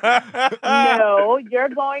no. No, you're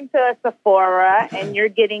going to a Sephora and you're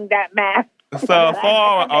getting that mask. So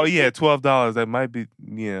far, oh yeah, $12. That might be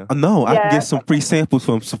No, I can Yeah. get some free samples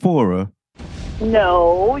from Sephora.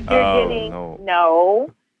 No, you're Oh, getting no.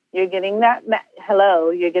 you're getting that. Hello,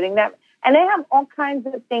 you're getting that, and they have all kinds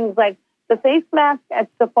of things like the face masks at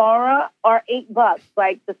Sephora are $8,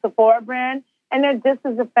 like the Sephora brand, and they're just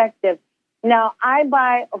as effective. Now I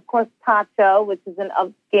buy, of course, Tatcha, which is an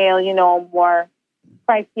upscale, more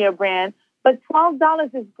pricier brand, but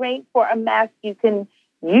 $12 is great for a mask you can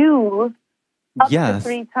use up to Yes.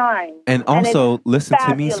 3 times. And And also, it's listen to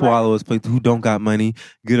me, fabulous. swallows, but who don't got money,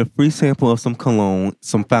 get a free sample of some cologne,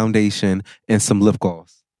 some foundation, and some lip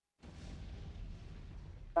gloss.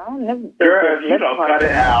 I don't never did Girl, this you lip don't gloss. cut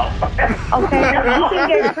it out. Okay, you can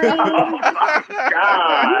get free. Oh, my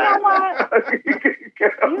God. You know what?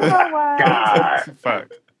 You know what? God.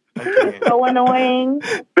 Fuck. Okay. So annoying.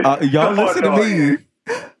 Y'all So listen to me.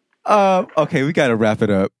 annoying. Okay, we got to wrap it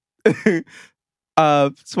up.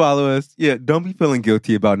 Swallowers. Yeah, don't be feeling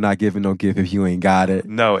guilty about not giving no gift if you ain't got it.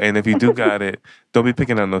 No, and if you do got it, don't be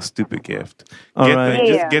picking on no stupid gift. All right.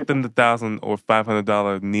 Just get them the $1,000 or $500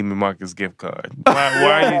 Neiman Marcus gift card.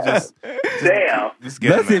 Why are you just Damn. get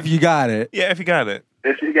That's them? if you got it. Yeah, if you got it.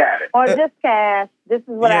 If you got it. Or just cash. This is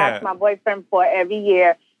what I Yeah. ask my boyfriend for every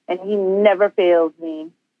year, and he never fails me.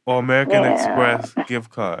 Or American Yeah. Express gift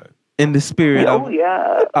card. In the spirit, Oh,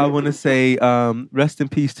 yeah. I want to say rest in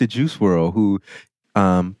peace to Juice WRLD, who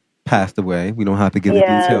passed away. We don't have to give the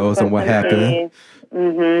details on what happened.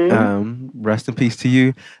 Mm-hmm. Rest in peace to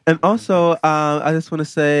you. And also, I just want to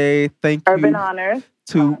say thank Urban you Honors.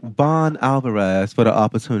 to Von Alvarez for the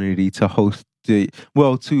opportunity to host to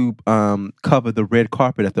cover the red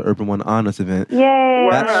carpet at the Urban One Honors event. Yay.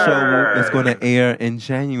 That show is going to air in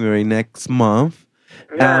January next month.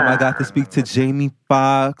 I got to speak to Jamie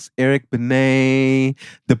Foxx, Eric Benet,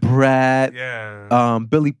 The Brat, Yeah.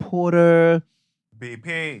 Billy Porter,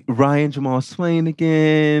 BP. Ryan Jamal Swain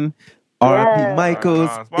again, R.I.P. Michaels.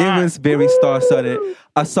 What? It was very star-studded.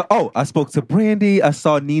 I spoke to Brandy. I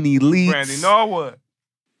saw Nene Leakes. Brandy Norwood.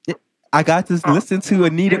 I got to listen to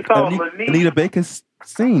Anita Baker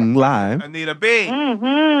sing live. Anita B.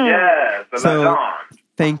 Mm-hmm. Yes. So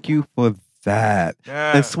thank you for that.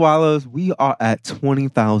 Yeah. And Swallows, we are at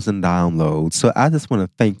 20,000 downloads. So I just want to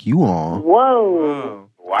thank you all Whoa.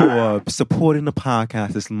 for supporting the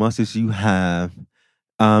podcast as much as you have.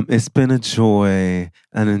 It's been a joy.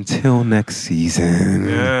 And until next season.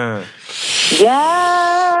 Yeah.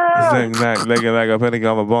 Yeah. Like a penny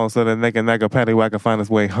on my bone, so that neck and neck a patty whack can find its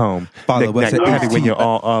way home. Follow us at patty when HT. you're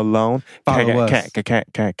all alone. Follow us.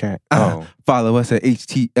 Cat. Follow us at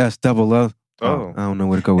HTS. Oh. I don't know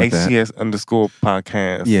where to go with that.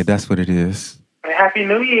 HCS_podcast. Yeah, that's what it is. Happy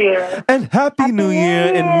New Year. And Happy New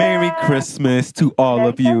Year and Merry Christmas to all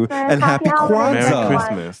of you. Christmas. And Happy Happy holidays. Kwanzaa. Merry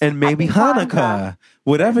Christmas. And maybe Happy Hanukkah.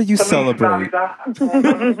 Whatever you celebrate.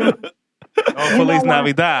 Oh, Feliz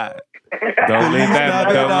Navidad. Don't leave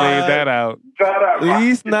that out.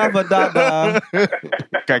 Feliz Navidad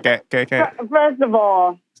Cat. First of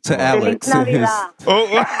all, to Alex and his. Oh.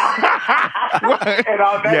 And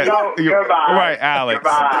on that note, goodbye. Right, Alex.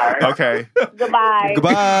 Goodbye. Okay. goodbye.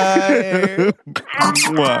 Goodbye.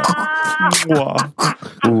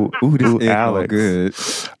 Mwah. Ooh, this is Alex. good.